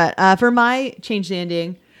completely. But for my change the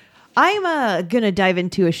ending, I'm gonna dive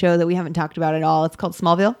into a show that we haven't talked about at all. It's called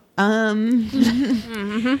Smallville.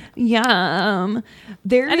 Yeah. I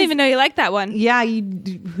didn't even know you liked that one. Yeah,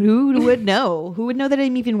 who would know? Who would know that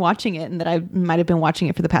I'm even watching it, and that I might have been watching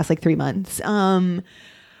it for the past, like, 3 months.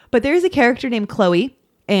 But there's a character named Chloe,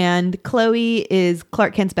 and Chloe is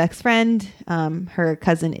Clark Kent's best friend. Her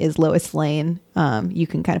cousin is Lois Lane. You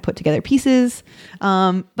can kind of put together pieces.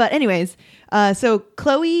 But anyways, so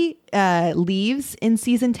Chloe leaves in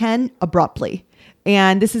season 10 abruptly.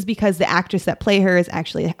 And this is because the actress that played her is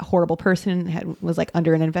actually a horrible person, was, like,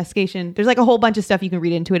 under an investigation. There's, like, a whole bunch of stuff. You can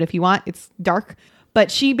read into it if you want. It's dark. But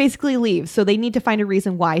she basically leaves. So they need to find a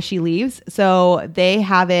reason why she leaves. So they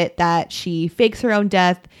have it that she fakes her own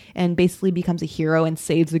death and basically becomes a hero and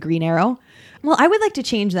saves the Green Arrow. Well, I would like to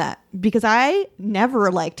change that, because I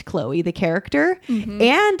never liked Chloe, the character,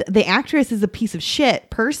 and the actress is a piece of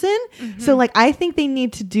shit person. So, like, I think they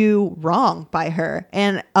need to do wrong by her.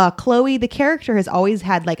 And Chloe, the character, has always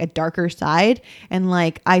had, like, a darker side. And,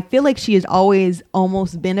 like, I feel like she has always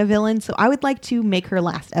almost been a villain. So I would like to make her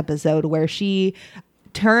last episode where she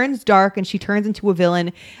turns dark and she turns into a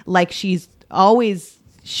villain, like she's always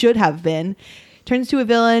should have been. Turns to a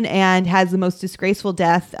villain and has the most disgraceful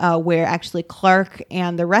death, where actually Clark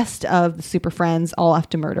and the rest of the Super Friends all have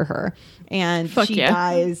to murder her. And she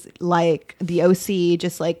dies like the OC,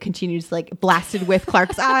 just, like, continues, like, blasted with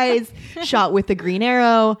Clark's eyes, shot with the Green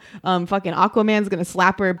Arrow. Fucking Aquaman's gonna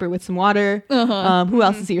slap her with some water. Who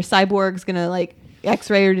else is here? Cyborg's gonna, like,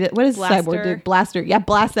 X-ray or what is Cyborg do? Blaster. Yeah,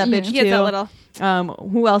 blast that bitch too. A little.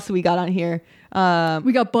 Who else we got on here?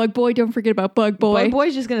 We got Bug Boy. Don't forget about Bug Boy. Bug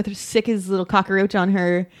Boy's just gonna sick his little cockroach on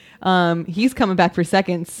her. He's coming back for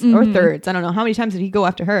seconds or thirds. I don't know how many times did he go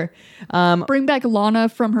after her. Bring back Lana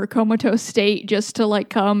from her comatose state just to, like,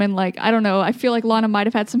 come and, like, I don't know. I feel like Lana might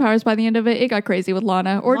have had some powers by the end of it. It got crazy with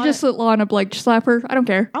Lana, or just let Lana, like, slap her. I don't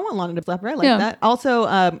care. I want Lana to slap her. I like that.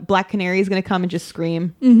 Also, Black Canary is gonna come and just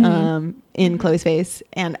scream in Chloe's face,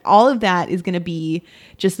 and all of that is gonna be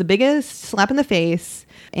just the biggest slap in the face.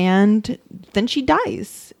 And then she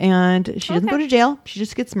dies, and she doesn't go to jail. She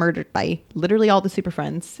just gets murdered by literally all the Super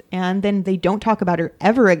Friends. And then they don't talk about her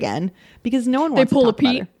ever again, because no one wants to talk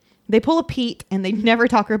about her. They pull a Pete and they never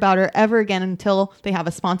talk about her ever again until they have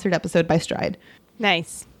a sponsored episode by Stride.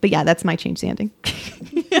 Nice. But yeah, that's my change the ending.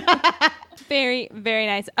 Very, very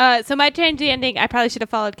nice. So my change the ending, I probably should have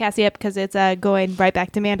followed Cassie up because it's going right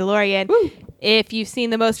back to Mandalorian. Woo. If you've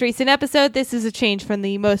seen the most recent episode, this is a change from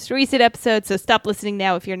the most recent episode, so stop listening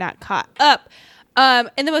now if you're not caught up.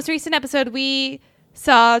 In the most recent episode, we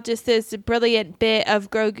saw just this brilliant bit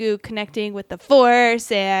of Grogu connecting with the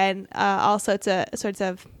Force and all sorts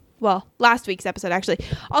of well, last week's episode actually,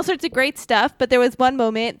 all sorts of great stuff. But there was one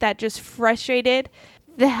moment that just frustrated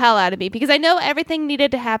the hell out of me because I know everything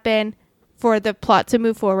needed to happen for the plot to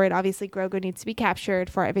move forward. Obviously, Grogu needs to be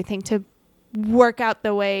captured for everything to work out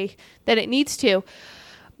the way that it needs to.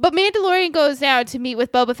 But Mandalorian goes down to meet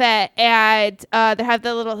with Boba Fett, and they have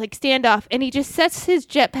the little like standoff, and he just sets his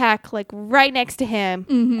jetpack like right next to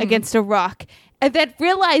him against a rock, and then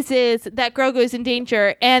realizes that Grogu is in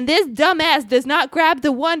danger, and this dumbass does not grab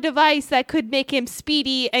the one device that could make him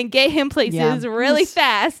speedy and get him places really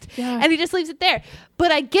fast, and he just leaves it there.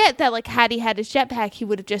 But I get that like had he had his jetpack, he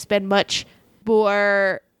would have just been much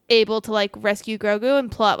more able to like rescue Grogu,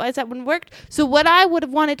 and plot wise that wouldn't work. So what I would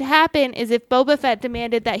have wanted to happen is if Boba Fett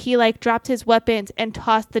demanded that he like dropped his weapons and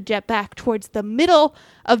tossed the jetpack towards the middle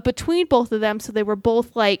of between both of them, so they were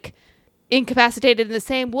both like incapacitated in the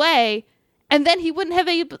same way, and then he wouldn't have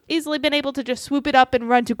easily been able to just swoop it up and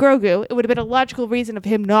run to Grogu. It would have been a logical reason of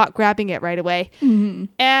him not grabbing it right away.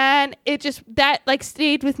 And it just, that like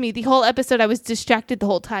stayed with me the whole episode. I was distracted the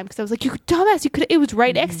whole time because I was like, you dumbass, it was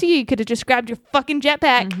right next to you. You could have just grabbed your fucking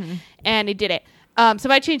jetpack. And he did it. So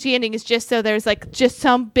my change the ending is just so there's like just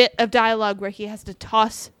some bit of dialogue where he has to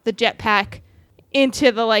toss the jetpack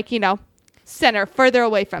into the like, center further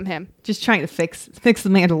away from him. Just trying to fix the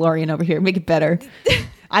Mandalorian over here, make it better.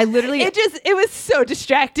 I literally, it was so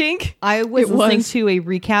distracting. I was listening to a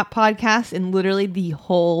recap podcast, and literally the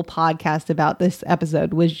whole podcast about this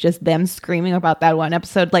episode was just them screaming about that one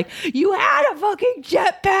episode. Like, you had a fucking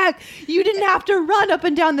jetpack. You didn't have to run up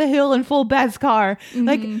and down the hill in full Beskar.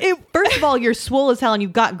 Like, first of all, you're swole as hell, and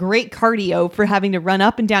you've got great cardio for having to run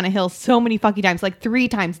up and down a hill so many fucking times, like 3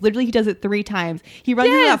 times. Literally, he does it 3 times. He runs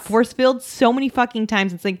into that force field so many fucking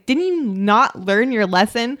times. It's like, didn't you not learn your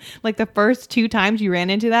lesson like the first 2 times you ran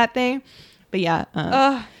into that thing? But yeah,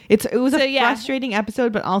 it was a frustrating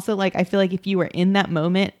episode, but also like I feel like if you were in that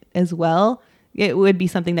moment as well, it would be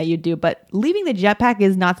something that you'd do. But leaving the jetpack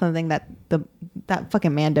is not something that that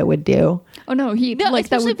fucking Mando would do. Oh no,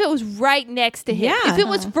 especially if it was right next to him. If it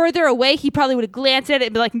was further away, he probably would have glanced at it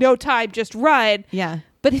and be like, "No time, just run." Yeah.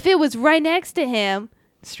 But if it was right next to him,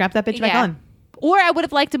 strap that bitch back on. Or I would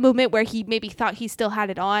have liked a movement where he maybe thought he still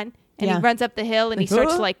had it on. And he runs up the hill and he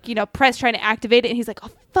starts to like, press trying to activate it. And he's like, oh,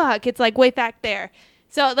 fuck. It's like way back there.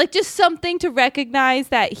 So like just something to recognize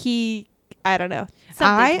that I don't know.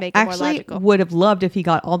 Something to make it more logical. Would have loved if he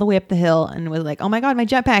got all the way up the hill and was like, oh my God, my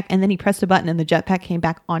jetpack. And then he pressed a button and the jetpack came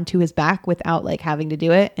back onto his back without like having to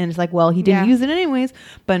do it. And it's like, well, he didn't use it anyways.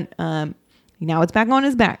 But now it's back on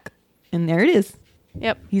his back. And there it is.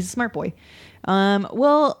 Yep. He's a smart boy.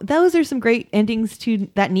 Well, those are some great endings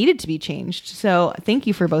that needed to be changed. So thank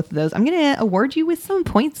you for both of those. I'm going to award you with some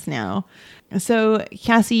points now. So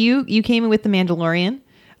Cassie, you came in with the Mandalorian,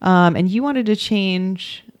 and you wanted to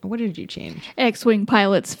change. What did you change? X-Wing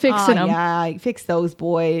pilots, fixing them. Yeah, fix those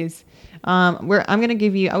boys. I was going to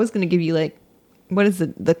give you like, what is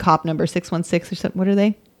the cop number? 616 or something? What are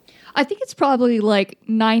they? I think it's probably like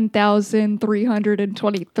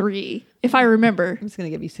 9,323, if I remember. I'm just going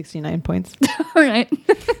to give you 69 points. All right.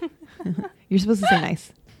 You're supposed to say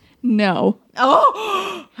nice. No.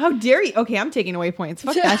 Oh, how dare you? Okay, I'm taking away points.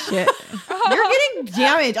 Fuck that shit. You're getting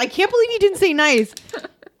damaged. I can't believe you didn't say nice.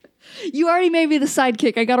 You already made me the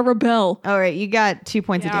sidekick. I got to rebel. All right, you got 2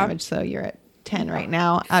 points of damage, so you're at 10 right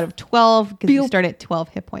now out of 12 because you start at 12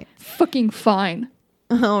 hit points. Fucking fine.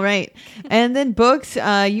 All right. And then Books,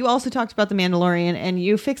 you also talked about the Mandalorian and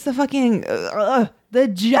you fixed the fucking the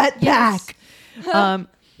jetpack. Yes.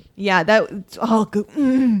 Yeah, that all good.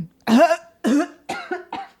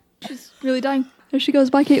 She's really dying. There she goes.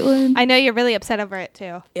 Bye, Caitlin. I know you're really upset over it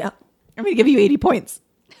too. Yeah. I'm going to give you 80 points.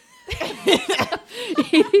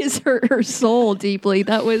 It is her soul deeply.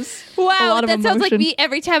 That was a lot of that emotion. Sounds like me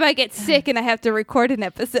every time I get sick and I have to record an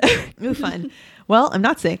episode. Ooh, fun. Well, I'm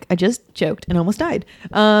not sick. I just choked and almost died.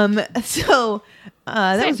 That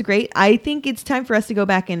was great. I think it's time for us to go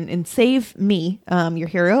back and save me, your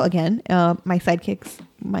hero again. My sidekicks,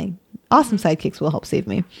 my awesome sidekicks will help save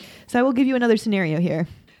me. So I will give you another scenario here.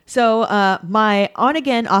 So my on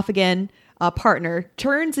again, off again partner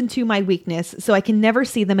turns into my weakness, so I can never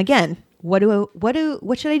see them again. What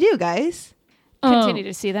should I do, guys? Continue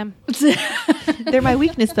to see them. They're my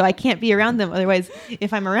weakness, though. I can't be around them. Otherwise,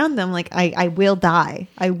 if I'm around them, like I will die.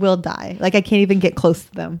 I will die. Like I can't even get close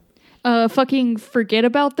to them. Fucking forget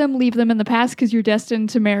about them, leave them in the past because you're destined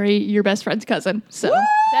to marry your best friend's cousin. So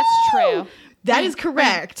That's true. That is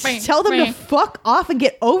correct. Tell them to fuck off and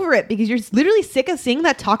get over it because you're literally sick of seeing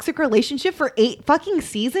that toxic relationship for 8 fucking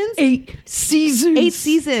seasons. 8 seasons. 8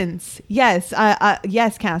 seasons. Yes.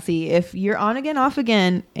 Yes, Cassie. If you're on again, off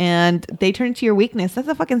again, and they turn to your weakness, that's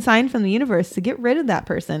a fucking sign from the universe to get rid of that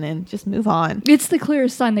person and just move on. It's the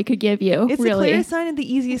clearest sign they could give you. It's really. the clearest sign and the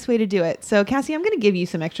easiest way to do it. So, Cassie, I'm going to give you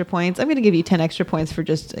some extra points. I'm going to give you 10 extra points for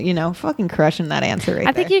just, fucking crushing that answer right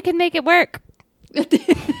I think there. you can make it work.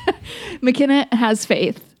 McKenna has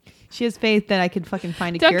faith. She has faith that I could fucking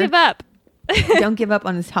find a Don't cure. give up. Don't give up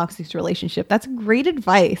on this toxic relationship. That's great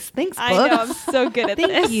advice. Thanks, Books. I know. I'm so good at this.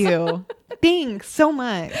 Thank you. Thanks so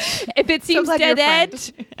much. If it seems glad you're dead a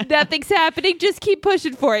friend. end, nothing's happening, just keep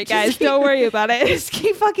pushing for it, guys. Don't worry about it. Just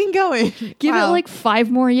keep fucking going. Give it like 5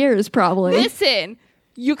 more years, probably. Listen,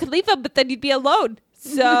 you could leave them, but then you'd be alone.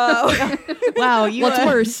 So Wow, What's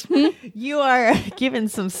worse? you are giving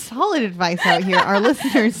some solid advice out here. Our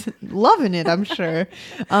listeners loving it, I'm sure.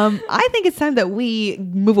 I think it's time that we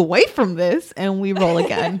move away from this and we roll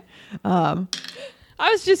again. I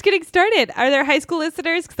was just getting started. Are there high school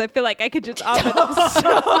listeners? Because I feel like I could just offer them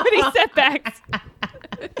so many setbacks.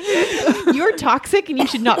 You're toxic and you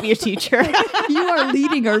should not be a teacher. You are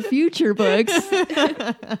leading our future, Books.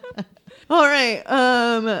 All right.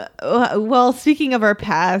 Well, speaking of our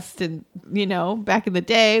past and, back in the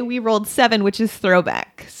day, we rolled 7, which is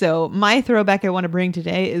throwback. So my throwback I want to bring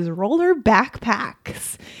today is roller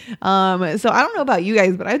backpacks. So I don't know about you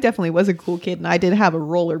guys, but I definitely was a cool kid and I did have a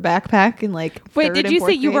roller backpack in like Wait, third did and you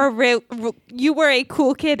fourth say you grade. you were a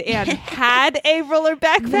cool kid and had a roller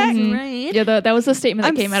backpack? That's right. Yeah, that was the statement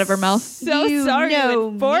that came out of her mouth. So You sorry to know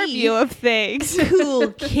inform me. you of things.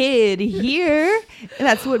 Cool kid here. And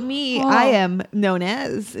that's what I am known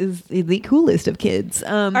as, is the coolest of kids.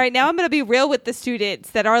 All right, now I'm going to be real with the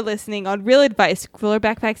students that are listening on real advice. Roller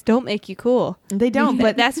backpacks don't make you cool. They don't,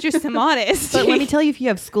 but That's just some honest. But let me tell you, if you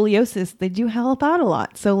have scoliosis, they do help out a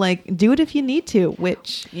lot. So do it if you need to,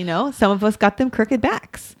 which, some of us got them crooked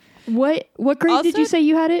backs. What grade did Also- you say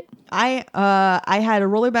you had it? I had a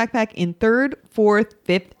roller backpack in 3rd, 4th,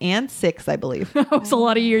 5th, and 6th, I believe. That was a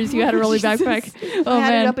lot of years you had a roller backpack. Oh, I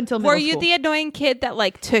had man. it up until middle Were you school. the annoying kid that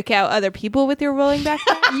like took out other people with your rolling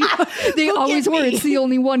backpack? They Look always at were. me. It's the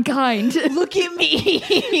only one kind. Look at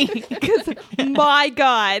me. Because my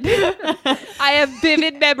God, I have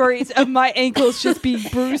vivid memories of my ankles just being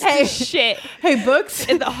bruised Hey. to shit Hey, Books.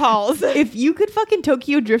 in the halls. If you could fucking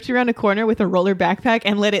Tokyo drift around a corner with a roller backpack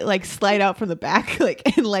and let it like slide out from the back,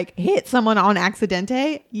 and hit someone on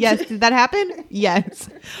accidente, yes, did that happen? Yes.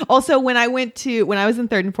 Also, when I was in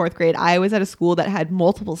 3rd and 4th grade, I was at a school that had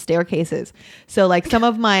multiple staircases. So like some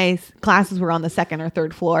of my classes were on the 2nd or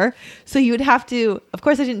 3rd floor. So you would have to, of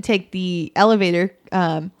course, I didn't take the elevator.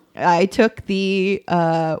 I took the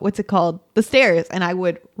what's it called? The stairs, and I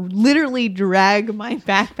would literally drag my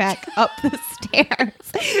backpack up the stairs,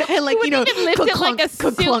 and You wouldn't even lift it like a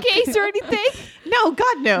suitcase or anything. No,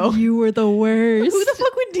 God, no. You were the worst. Who the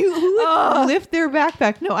fuck would lift their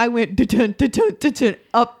backpack? No, I went dun, dun, dun, dun, dun,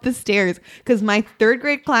 up the stairs because my 3rd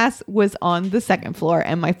grade class was on the 2nd floor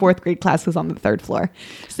and my 4th grade class was on the 3rd floor.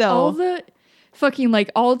 So All the fucking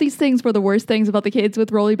all these things were the worst things about the kids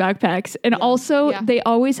with rolly backpacks. And also Yeah. they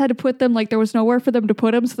always had to put them there was nowhere for them to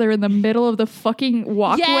put them, so they're in the middle of the fucking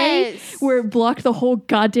walkway Yes. where it blocked the whole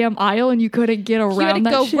goddamn aisle and you couldn't get around You had to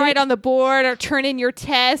that go shit. right on the board or turn in your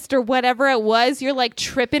test or whatever it was. You're like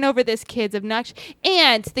tripping over this kid's obnoxious.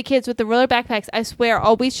 And the kids with the roller backpacks, I swear,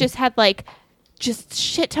 always just had just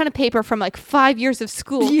shit ton of paper from 5 years of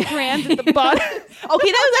school crammed at the bottom. okay, that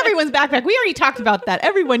was everyone's backpack. We already talked about that.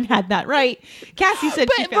 Everyone had that, right? Cassie said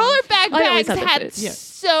she But found. roller I always backpacks had that had shit, yeah.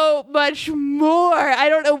 so much more. I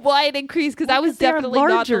don't know why it increased because I was They're definitely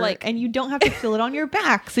larger, not the and you don't have to fill it on your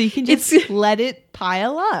back, so you can just let it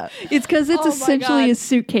pile up. It's because it's Oh my essentially God. a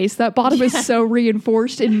suitcase. That bottom is so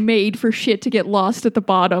reinforced and made for shit to get lost at the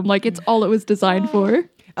bottom. It's all it was designed for.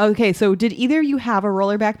 Okay, so did either of you have a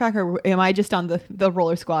roller backpack, or am I just on the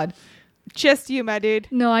roller squad? just you, my dude.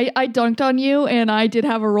 No, I dunked on you, and I did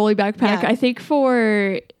have a rolly backpack. Yeah. I think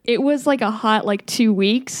it was a hot 2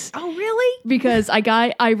 weeks Oh, really? because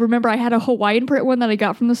I remember I had a Hawaiian print one that I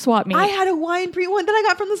got from the swap meet. I had a wine print one that I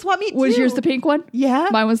got from the swap meet Was too. yours the pink one? Yeah.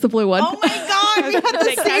 Mine was the blue one. Oh my God, we had the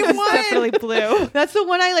Like, same ours is one. definitely blue. That's the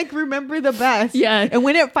one I remember the best. Yeah. And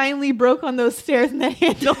when it finally broke on those stairs and the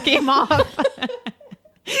handle came off,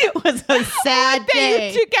 it was a sad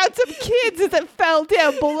day. You took out some kids as it fell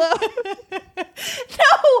down below.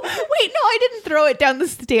 No, we Wait, no, I didn't throw it down the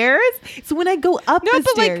stairs. So when I go up the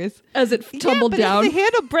but, like, stairs. As it tumbled but down. if the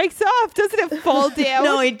handle breaks off, doesn't it fall down?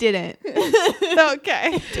 No, it didn't.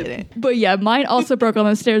 Okay. Didn't. But yeah, mine also broke on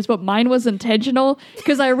the stairs, but mine was intentional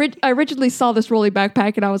because I originally saw this rolly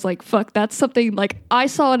backpack and I was like, fuck, that's something like I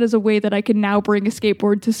saw it as a way that I can now bring a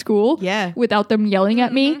skateboard to school Yeah. without them yelling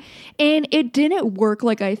at me. And it didn't work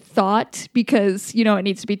like I thought because, you know, it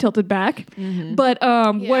needs to be tilted back. But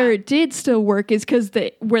where it did still work is because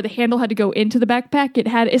where the handle had to go into the backpack, it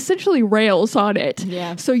had essentially rails on it.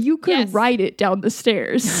 Yeah. So you could Yes. ride it down the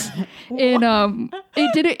stairs. And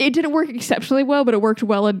it didn't work exceptionally well, but it worked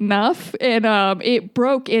well enough. And it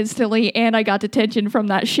broke instantly and I got detention from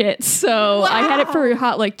that shit. So I had it for a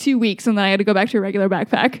hot like 2 weeks and then I had to go back to a regular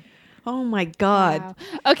backpack. Oh my God. Wow.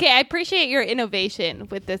 Okay, I appreciate your innovation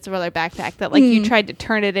with this roller backpack that like you tried to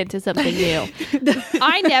turn it into something new.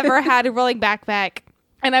 I never had a rolling backpack,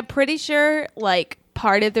 and I'm pretty sure like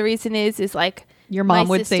part of the reason is like Your mom my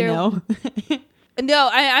would say sister- no. No,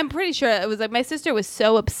 I'm pretty sure it was like my sister was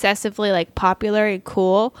so obsessively like popular and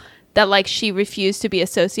cool that like she refused to be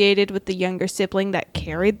associated with the younger sibling that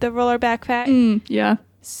carried the roller backpack. Yeah.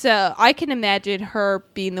 So I can imagine her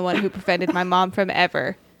being the one who prevented my mom from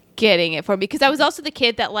ever getting it for me, because I was also the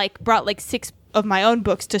kid that like brought like 6 of my own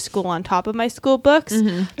books to school on top of my school books.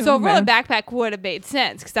 So a roller backpack would have made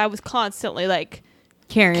sense because I was constantly like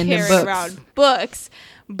Carrying the carrying books. around books.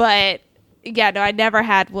 But yeah, no, I never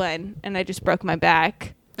had one, and I just broke my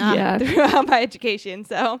back Yeah. throughout my education.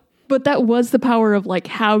 So But that was the power of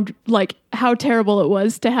how terrible it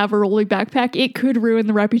was to have a rolling backpack. It could ruin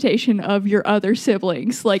the reputation of your other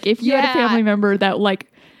siblings. Like if you had a Yeah. family member that like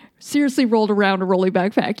seriously rolled around a rolling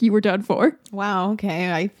backpack, you were done for. Wow.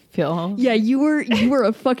 Okay. I feel. Yeah, you were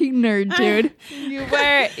a fucking nerd, dude. you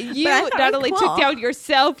I thought not it was only cool. took down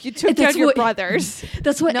yourself, you took That's down your what- brothers.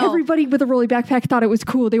 That's what No. everybody with a rolling backpack thought it was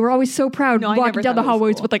cool. They were always so proud No, I walking never down the thought it was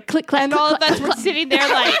hallways cool. with like click, clack, And click, all of clack, us click, were clack, sitting there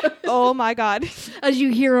like, oh my God. as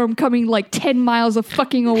you hear them coming like 10 miles of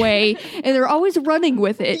fucking away, and they're always running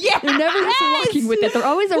with it. Yes! They're never just walking with it. They're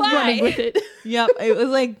always Why? running with it. Yep. It was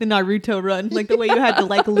like the Naruto run, like the way you had to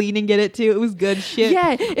like lean and get it too. It was good shit.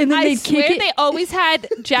 Yeah, and then I they'd swear kick it. they always had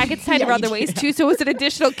jackets tied Yeah, around you their did. waist too, so it was an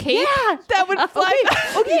additional cape Yeah. that would fly.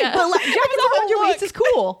 Okay, Yeah. but like, jackets a around your whole waist is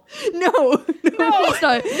cool. No, it's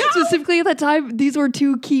not. Specifically at that time, these were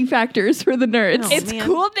 2 key factors for the nerds. No. It's man.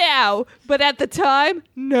 cool now, but at the time,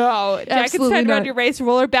 no. Jackets Absolutely tied around not. your waist,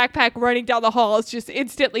 roller backpack, running down the halls just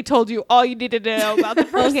instantly told you all you needed to know about the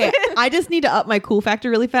person. Okay, I just need to up my cool factor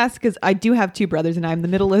really fast because I do have 2 brothers and I'm the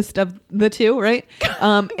middleest of the 2, right?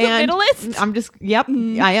 And middleest? I'm just, yep,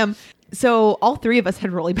 I am. So all 3 of us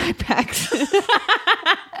had rolly backpacks.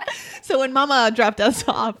 So when Mama dropped us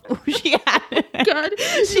off, she had God,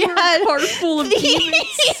 she you were had a car full of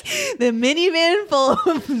demons. the minivan full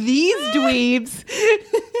of these dweebs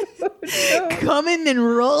coming and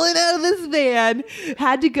rolling out of this van.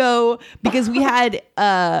 Had to go because we had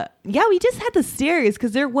we just had the stairs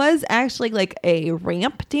because there was actually like a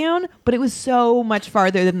ramp down, but it was so much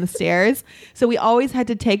farther than the stairs. So we always had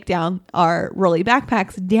to take down our rolly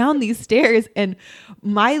backpacks down these stairs. And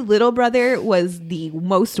my little brother was the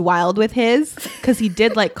most wild with his because he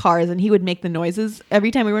did like cars and he would make the noises every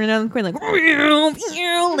time we were down the corner,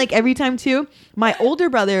 like every time too. My older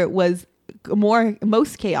brother was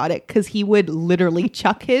most chaotic because he would literally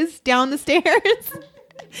chuck his down the stairs.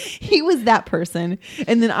 He was that person.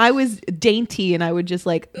 And then I was dainty and I would just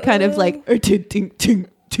like kind of like tink, tink, tink,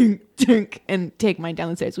 tink, tink, and take mine down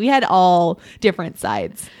the stairs. We had all different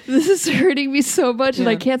sides. This is hurting me so much, and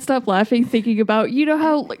I Yeah. can't stop laughing thinking about, you know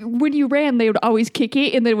how like, when you ran, they would always kick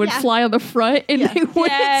it, and then it would Yeah. fly on the front, and Yeah. they wouldn't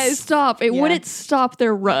Yes. stop. It Yeah. wouldn't stop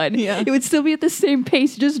their run. Yeah. It would still be at the same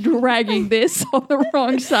pace, just dragging this on the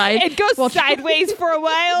wrong side. It goes While- sideways for a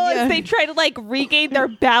while Yeah. as they try to like regain their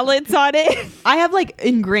balance on it. I have like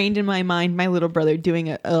ingrained in my mind my little brother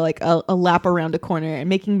doing a lap around a corner and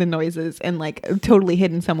making the noises and like totally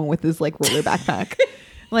hitting someone with his like roller backpack.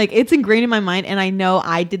 Like it's ingrained in my mind, and I know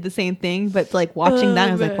I did the same thing. But like watching that,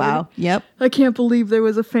 I was like, man. "Wow, yep." I can't believe there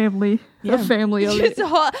was a family Yeah. of Just it. a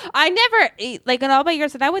whole, I never like in all my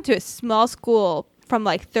years, and I went to a small school from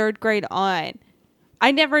like 3rd grade on.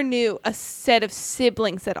 I never knew a set of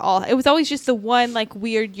siblings at all. It was always just the one like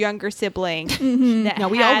weird younger sibling that No,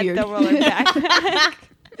 we all had weird. the roller backpack.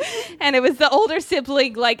 And it was the older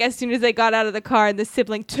sibling, like as soon as they got out of the car and the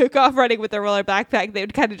sibling took off running with their roller backpack, they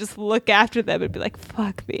would kind of just look after them and be like,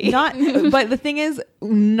 fuck me. Not, but the thing is,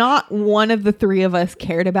 not one of the 3 of us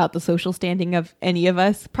cared about the social standing of any of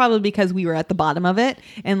us. Probably because we were at the bottom of it,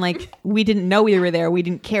 and like we didn't know we were there. We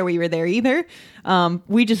didn't care we were there either.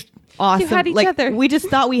 We just awesome. had each like, other. We just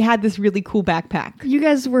thought we had this really cool backpack. You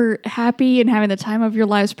guys were happy and having the time of your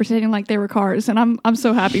lives pretending like they were cars, and I'm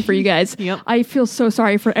so happy for you guys. Yep. I feel so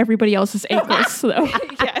sorry for everybody else's ankles, though.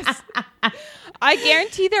 Yes. I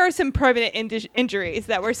guarantee there are some permanent injuries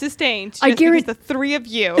that were sustained just I because the three of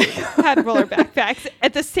you had roller backpacks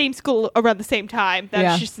at the same school around the same time. That's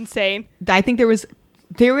Yeah. just insane. I think there was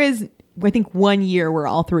I think 1 year where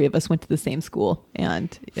all three of us went to the same school,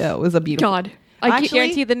 and yeah, it was a beautiful. God. I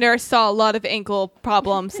guarantee the nurse saw a lot of ankle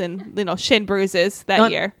problems and shin bruises that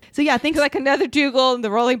year. So yeah, thanks. Like another Dougal and the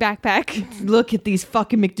rolling backpack. Look at these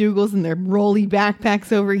fucking McDougalls and their rolly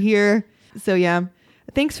backpacks over here. So yeah,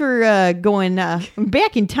 thanks for going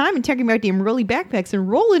back in time and talking about them rolly backpacks and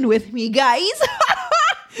rolling with me, guys.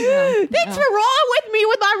 Thanks for rolling with me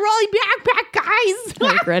with my rolly backpack, guys.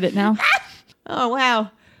 I regret it now. Oh wow.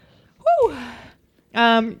 Whew.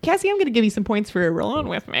 Cassie, I'm going to give you some points for rolling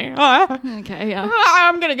with me. Okay, yeah.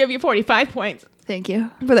 I'm going to give you 45 points Thank you.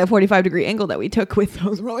 for that 45-degree angle that we took with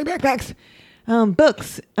those rolling backpacks.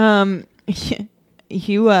 Books.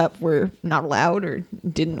 You were not allowed or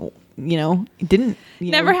didn't.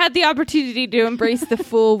 Never had the opportunity to embrace the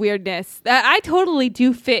full weirdness that I totally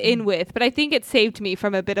do fit in with, but I think it saved me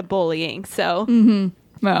from a bit of bullying. So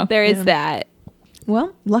Well, there is that.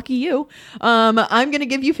 Well, lucky you. I'm going to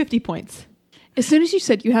give you 50 points. as soon as you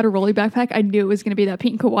said you had a rolly backpack, I knew it was going to be that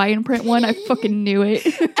pink Hawaiian print one. I fucking knew it.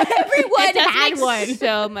 Everyone It does had make one.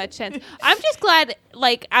 so much sense. I'm just glad,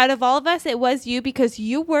 like, out of all of us, it was you because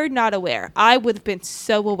you were not aware. I would have been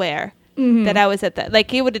so aware that I was at that.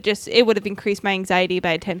 Like, it would have increased my anxiety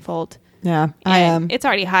by tenfold. Yeah, I And am. It's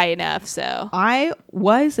already high enough, so. I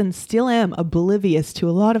was and still am oblivious to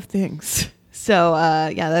a lot of things. So,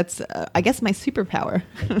 yeah, that's, I guess, my superpower.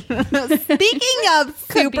 Speaking of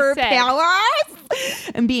Could be said.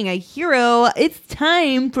 superpowers and being a hero, it's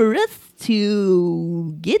time for us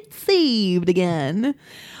to get saved again.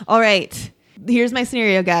 All right. Here's my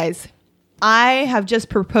scenario, guys. I have just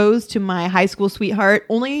proposed to my high school sweetheart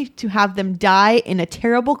only to have them die in a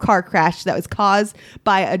terrible car crash that was caused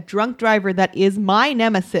by a drunk driver that is my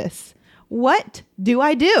nemesis. What do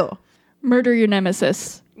I do? Murder your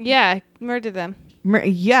nemesis. Yeah, murder them.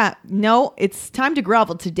 Yeah, no, it's time to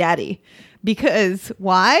grovel to daddy. Because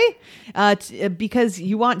why? Because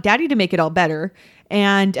you want daddy to make it all better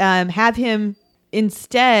and have him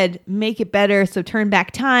instead make it better. So turn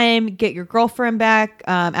back time, get your girlfriend back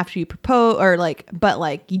after you propose,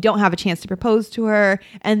 but you don't have a chance to propose to her,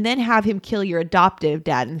 and then have him kill your adoptive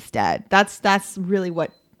dad instead. That's really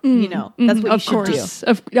what that's what you Of should do. course.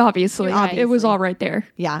 Obviously. It was all right there.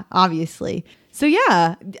 Yeah, obviously. So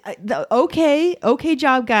yeah, okay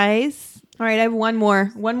job, guys. All right, I have one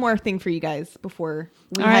more thing for you guys before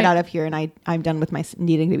we head out of here, and I'm done with my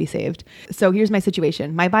needing to be saved. So here's my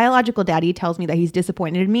situation. My biological daddy tells me that he's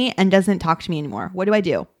disappointed in me and doesn't talk to me anymore. What do I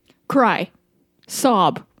do? Cry.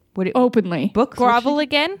 Sob. Openly. Books? Grovel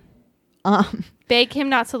again? Beg him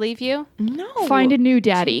not to leave you? No. Find a new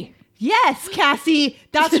daddy. Yes, Cassie.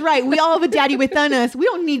 That's right. We all have a daddy within us. We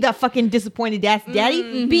don't need that fucking disappointed ass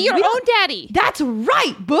daddy. Be your own daddy. That's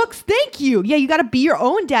right, Books. Thank you. Yeah, you got to be your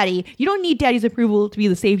own daddy. You don't need daddy's approval to be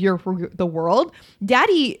the savior for the world.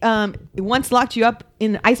 Daddy once locked you up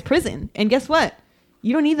in ICE prison. And guess what?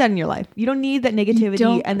 You don't need that in your life. You don't need that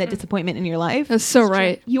negativity and that disappointment in your life. That's so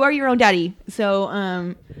right. You are your own daddy.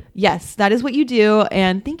 So, yes, that is what you do.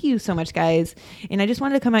 And thank you so much, guys. And I just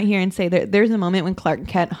wanted to come out here and say that there's a moment when Clark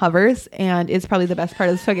Kent hovers, and it's probably the best part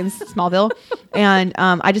of fucking Smallville. And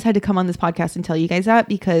I just had to come on this podcast and tell you guys that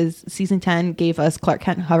because season 10 gave us Clark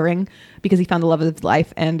Kent hovering because he found the love of his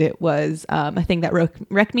life. And it was a thing that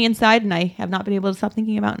wrecked me inside, and I have not been able to stop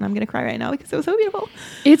thinking about. And I'm going to cry right now because it was so beautiful.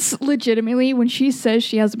 It's legitimately, when she says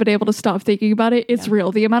she hasn't been able to stop thinking about it, it's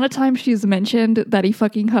real. The amount of time she's mentioned that he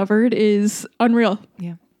fucking hovered is unreal.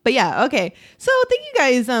 Yeah. But yeah, okay. So thank you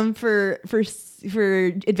guys for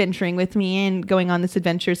adventuring with me and going on this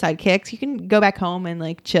adventure, Sidekicks. You can go back home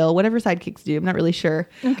and chill, whatever Sidekicks do. I'm not really sure.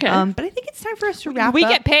 Okay. But I think it's time for us to wrap We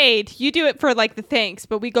up. get paid. You do it for the thanks,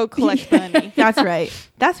 but we go collect money. That's right.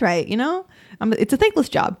 That's right. It's a thankless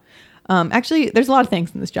job. Actually, there's a lot of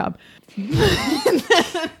thanks in this job.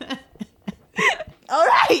 All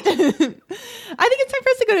right. I think it's time for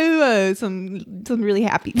us to go to some really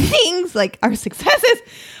happy things, like our successes.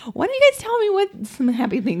 Why don't you guys tell me what some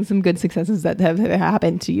happy things, some good successes that have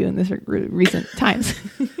happened to you in this recent times?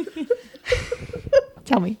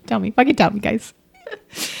 Tell me. Fucking tell me, guys.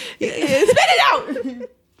 Spit it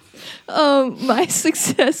out. My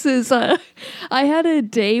success is I had a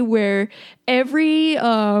day where every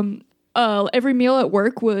every meal at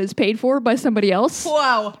work was paid for by somebody else.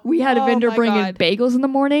 Wow. We had a Oh vendor my bring in God. bagels in the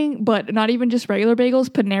morning, but not even just regular bagels,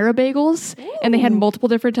 Panera bagels. And they had multiple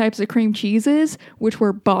different types of cream cheeses, which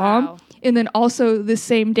were bomb. Wow. And then also the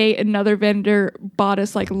same day, another vendor bought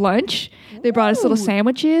us like lunch. They brought us little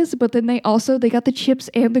sandwiches, but then they got the chips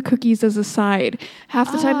and the cookies as a side.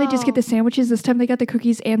 Half the time they just get the sandwiches. This time they got the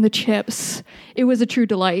cookies and the chips. It was a true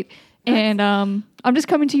delight. And I'm just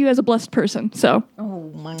coming to you as a blessed person. So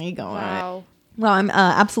Oh my God. Wow. Well, I'm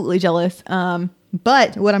absolutely jealous.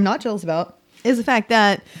 But what I'm not jealous about is the fact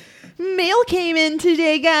that mail came in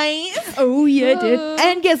today, guys. oh yeah, it did.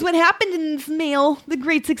 And guess what happened in this mail? The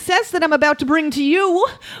great success that I'm about to bring to you,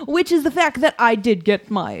 which is the fact that I did get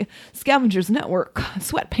my Scavengers Network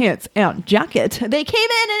sweatpants and jacket. They came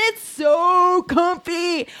in and it's so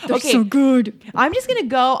comfy. They're so good. I'm just going to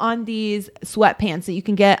go on these sweatpants that you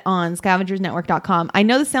can get on scavengersnetwork.com. I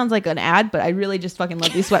know this sounds like an ad, but I really just fucking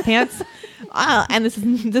love these sweatpants. And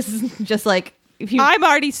this is just like, if you, I'm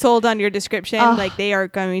already sold on your description. Like they are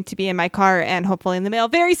going to be in my car and hopefully in the mail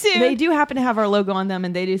very soon. they do happen to have our logo on them,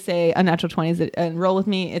 and they do say Unnatural 20s and Roll With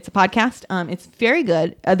Me. It's a podcast. It's very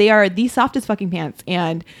good. They are the softest fucking pants.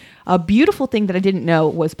 And a beautiful thing that I didn't know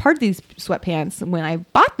was part of these sweatpants when I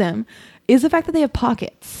bought them is the fact that they have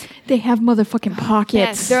pockets. They have motherfucking pockets.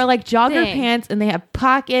 Yes. They're like jogger Thing. pants, and they have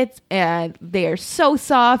pockets, and they are so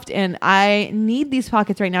soft. And I need these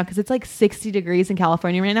pockets right now because it's like 60 degrees in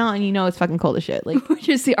California right now, and you know it's fucking cold as shit. Like Which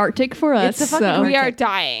is the Arctic for us. It's the fucking so. we are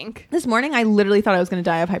dying. this morning, I literally thought I was going to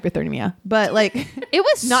die of hypothermia, but like It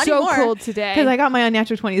was not so anymore, cold today. because I got my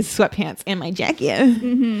Unnatural 20s sweatpants and my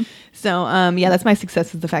jacket. So yeah, that's my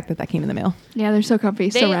success, is the fact that that came in the mail. Yeah, they're so comfy.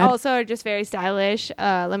 They So rad. also are just very stylish.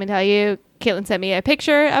 Let me tell you, Caitlin sent me a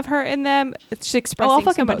picture of her in them. It's just expressing so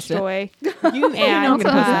fucking much post it. joy. You know I'm And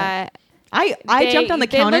gonna post it. I jumped on the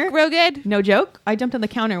They counter. look real good. No joke. I jumped on the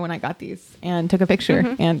counter when I got these and took a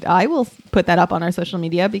picture, and I will put that up on our social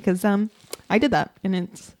media because I did that, and I'm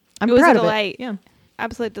It was a proud of delight. it. Yeah.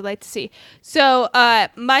 Absolute delight to see. So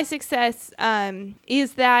my success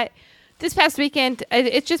is that this past weekend,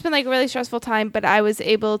 it's just been like a really stressful time, but I was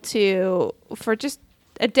able to, for just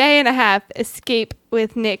a day and a half, escape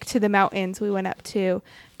with Nick to the mountains. We went up to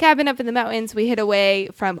a cabin up in the mountains. We hid away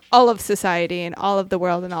from all of society and all of the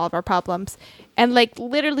world and all of our problems, and like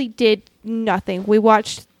literally did nothing. We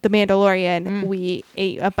watched The Mandalorian. We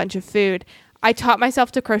ate a bunch of food. I taught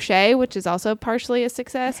myself to crochet, which is also partially a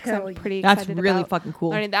success because I'm pretty That's excited really about fucking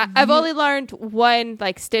cool. learning that. I've only learned one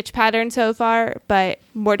like stitch pattern so far, but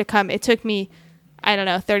more to come. It took me, I don't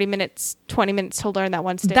know, 30 minutes, 20 minutes to learn that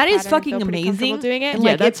one stitch That is pattern. I fucking feel pretty comfortable amazing. doing it. And,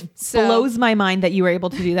 like, that's- it blows my mind that you were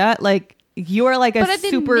able to do that. Like, you're like a But I've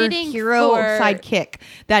been knitting superhero for- sidekick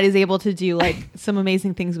that is able to do like some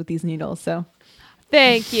amazing things with these needles. So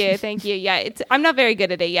Thank you. Yeah, I'm not very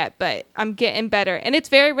good at it yet, but I'm getting better. And it's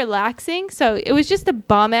very relaxing. So it was just a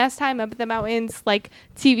bomb-ass time up in the mountains, like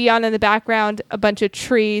TV on in the background, a bunch of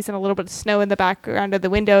trees and a little bit of snow in the background of the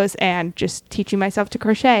windows, and just teaching myself to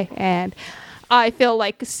crochet. And I feel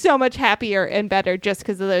like so much happier and better just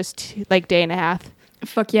because of those day and a half.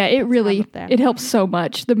 Fuck yeah, it really, up there. it helps so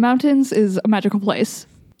much. The mountains is a magical place.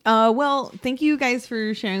 well, thank you guys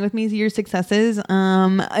for sharing with me your successes.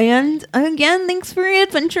 And again, thanks for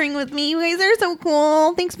adventuring with me. You guys are so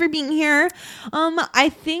cool. Thanks for being here. I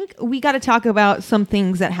think we got to talk about some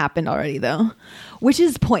things that happened already though, which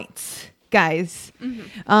is points, guys.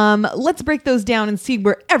 Let's break those down and see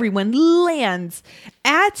where everyone lands.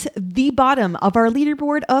 At the bottom of our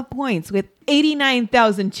leaderboard of points with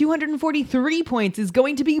 89,243 points is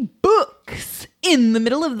going to be Books. In the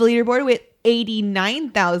middle of the leaderboard with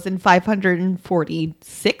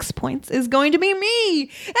 89,546 points is going to be me. And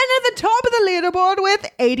at the top of the leaderboard with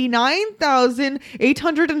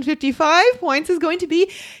 89,855 points is going to be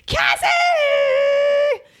Cassie.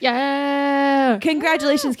 Yeah.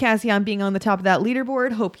 Congratulations, Cassie, on being on the top of that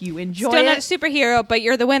leaderboard. Hope you enjoy Still not a it. superhero, but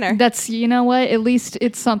you're the winner. That's, you know what? At least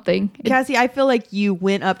it's something. Cassie, I feel like you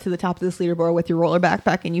went up to the top of this leaderboard with your roller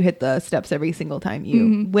backpack and you hit the steps every single time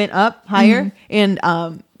you went up higher. And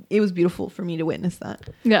it was beautiful for me to witness that.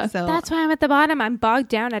 Yeah. So That's why I'm at the bottom. I'm bogged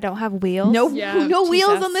down. I don't have wheels. no, Yeah, no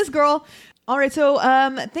wheels Jesus. on this girl. All right, so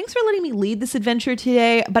thanks for letting me lead this adventure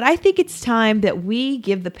today, but I think it's time that we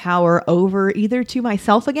give the power over either to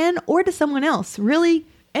myself again or to someone else. Really,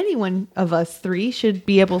 any one of us three should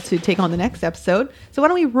be able to take on the next episode. So why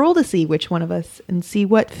don't we roll to see which one of us and see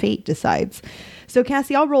what fate decides. So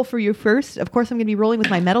Cassie, I'll roll for you first. Of course, I'm going to be rolling with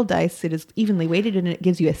my metal dice. It is evenly weighted and it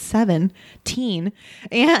gives you a 17.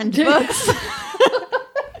 And Books.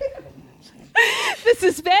 The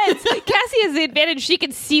suspense. Cassie has the advantage. She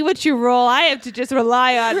can see what you roll. I have to just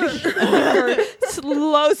rely on her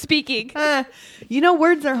slow speaking.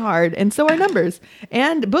 Words are hard, and so are numbers.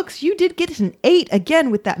 And Books, you did get an 8 again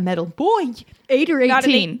with that medal. Boy, 8 or Not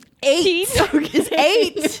an 18? 8 is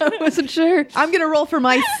 8. I wasn't sure. I'm gonna roll for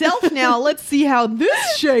myself now. Let's see how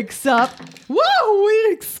this shakes up. Whoa, we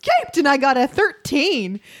escaped, and I got a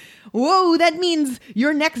 13. Whoa, that means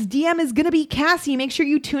your next DM is gonna be Cassie. Make sure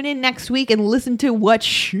you tune in next week and listen to what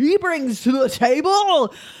she brings to the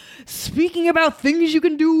table. Speaking about things you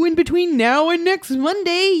can do in between now and next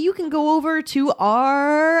Monday, you can go over to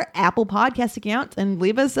our Apple Podcast account and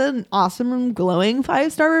leave us an awesome, glowing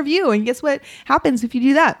 5-star review. And guess what happens if you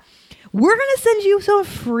do that? We're going to send you some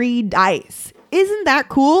free dice. Isn't that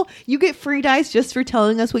cool? You get free dice just for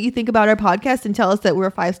telling us what you think about our podcast and tell us that we're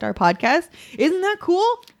a 5-star podcast. Isn't that cool?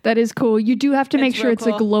 That is cool. You do have to make It's sure real it's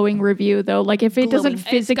cool. a glowing review, though. Like, if it doesn't Glowing.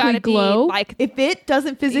 physically glow, like If it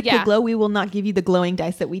doesn't physically Yeah. glow, we will not give you the glowing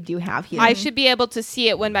dice that we do have here. I should be able to see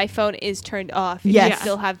it when my phone is turned off. Yes. You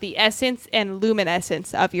still have the essence and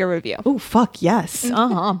luminescence of your review. Oh, fuck yes.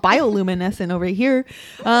 Bioluminescent over here.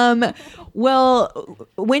 Well,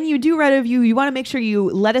 when you do write a review, you want to make sure you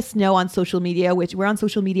let us know on social media, which we're on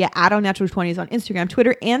social media at @unnatural20s on Instagram,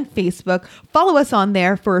 Twitter, and Facebook. Follow us on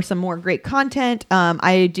there for some more great content.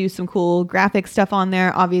 I do some cool graphic stuff on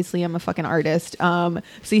there. Obviously, I'm a fucking artist. So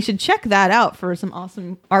you should check that out for some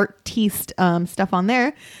awesome artiste stuff on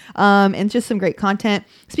there. And just some great content.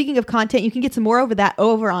 Speaking of content, you can get some more over that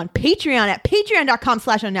over on Patreon at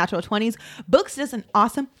patreon.com/unnatural20s. Books does an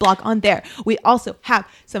awesome blog on there. We also have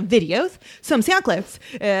some videos, some sound clips,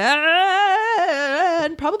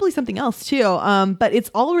 and probably something else too. But it's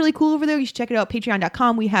all really cool over there. You should check it out.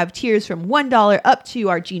 Patreon.com. We have tiers from $1 up to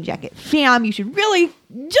our Jean Jacket fam. You should really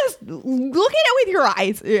just look at it with your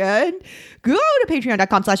eyes and go to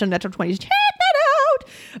patreon.com/unnatural20s. Check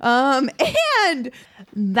that out. And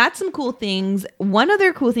that's some cool things. One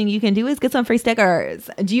other cool thing you can do is get some free stickers.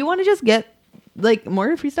 Do you want to just get like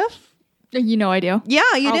more free stuff? you know I do. Yeah,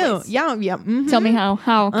 you Always. do. Yeah. Mhm. Tell me how.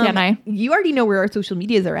 How can I? You already know where our social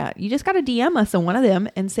medias are at. You just got to DM us on one of them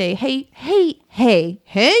and say, hey,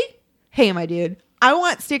 my dude, I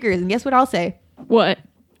want stickers. And guess what I'll say? What?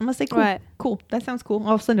 I'm gonna say cool. What? Cool. That sounds cool.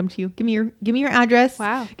 I'll send them to you. Give me your address.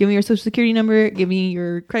 Wow. Give me your social security number. Give me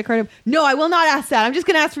your credit card. No, I will not ask that. I'm just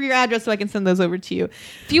gonna ask for your address so I can send those over to you.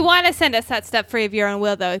 If you want to send us that stuff free of your own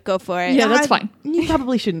will, though, go for it. Yeah, that's fine. You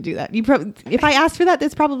probably shouldn't do that. If I asked for that,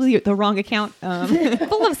 that's probably the wrong account.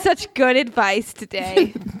 Full of such good advice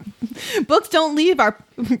today. Books don't lead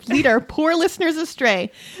our poor listeners astray.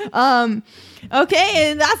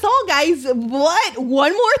 Okay, and that's all, guys. But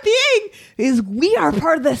one more thing is we are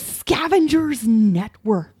part of the Scavengers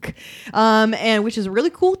Network, and which is a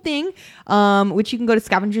really cool thing. Which you can go to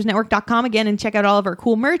scavengersnetwork.com again and check out all of our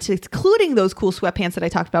cool merch, including those cool sweatpants that I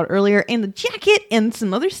talked about earlier, and the jacket and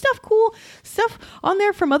some other cool stuff on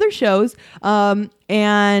there from other shows.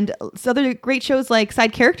 And some other great shows like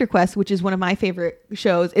Side Character Quest, which is one of my favorite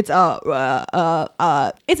shows. It's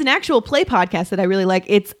it's an actual play podcast that I really like.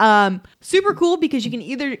 It's super cool because you can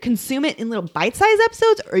either consume it in little bite-sized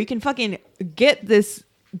episodes, or you can fucking get this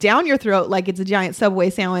down your throat like it's a giant Subway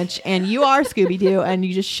sandwich and you are Scooby-Doo and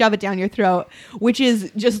you just shove it down your throat, which is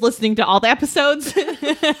just listening to all the episodes.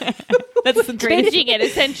 That's the greatest. Binging it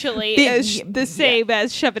essentially The- is the same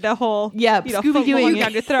as shoving a whole Scooby-Dooing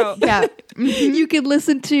down your throat. Yeah. You can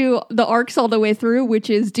listen to the arcs all the way through, which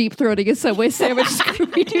is deep throating a Subway sandwich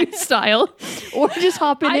Scooby-Doo style, or just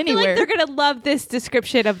hop in I feel anywhere. like they're gonna love this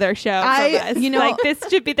description of their show. I- from us. you know- like this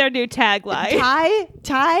should be their new tagline.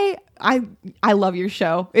 Ty, I love your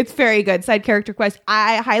show. It's very good. Side Character Quest.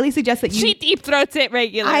 I highly suggest that you She deep throats it I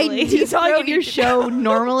regularly. deep That's all you throat need your to show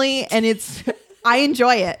normally, and I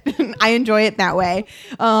enjoy it. I enjoy it that way.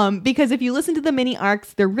 Because if you listen to the mini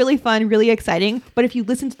arcs, they're really fun, really exciting. But if you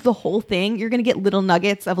listen to the whole thing, you're going to get little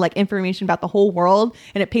nuggets of like information about the whole world.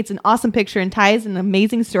 And it paints an awesome picture, and Ty is an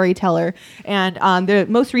amazing storyteller. And the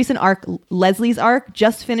most recent arc, Leslie's arc,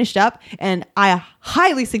 just finished up. And I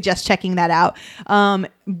highly suggest checking that out.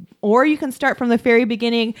 Or you can start from the very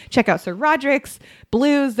beginning. Check out Sir Roderick's,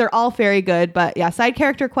 Blues. They're all very good. But yeah, Side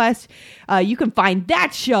Character Quest. You can find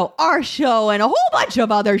that show, our show, and a whole bunch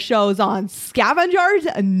of other shows on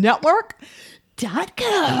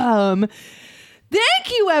scavengersnetwork.com.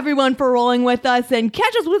 Thank you, everyone, for rolling with us, and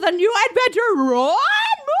catch us with a new adventure on Monday!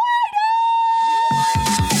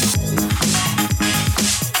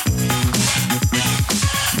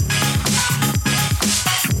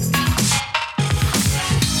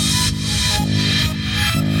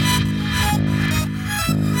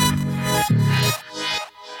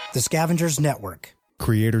 The Scavengers Network.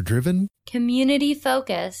 Creator driven, Community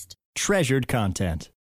focused. Treasured content.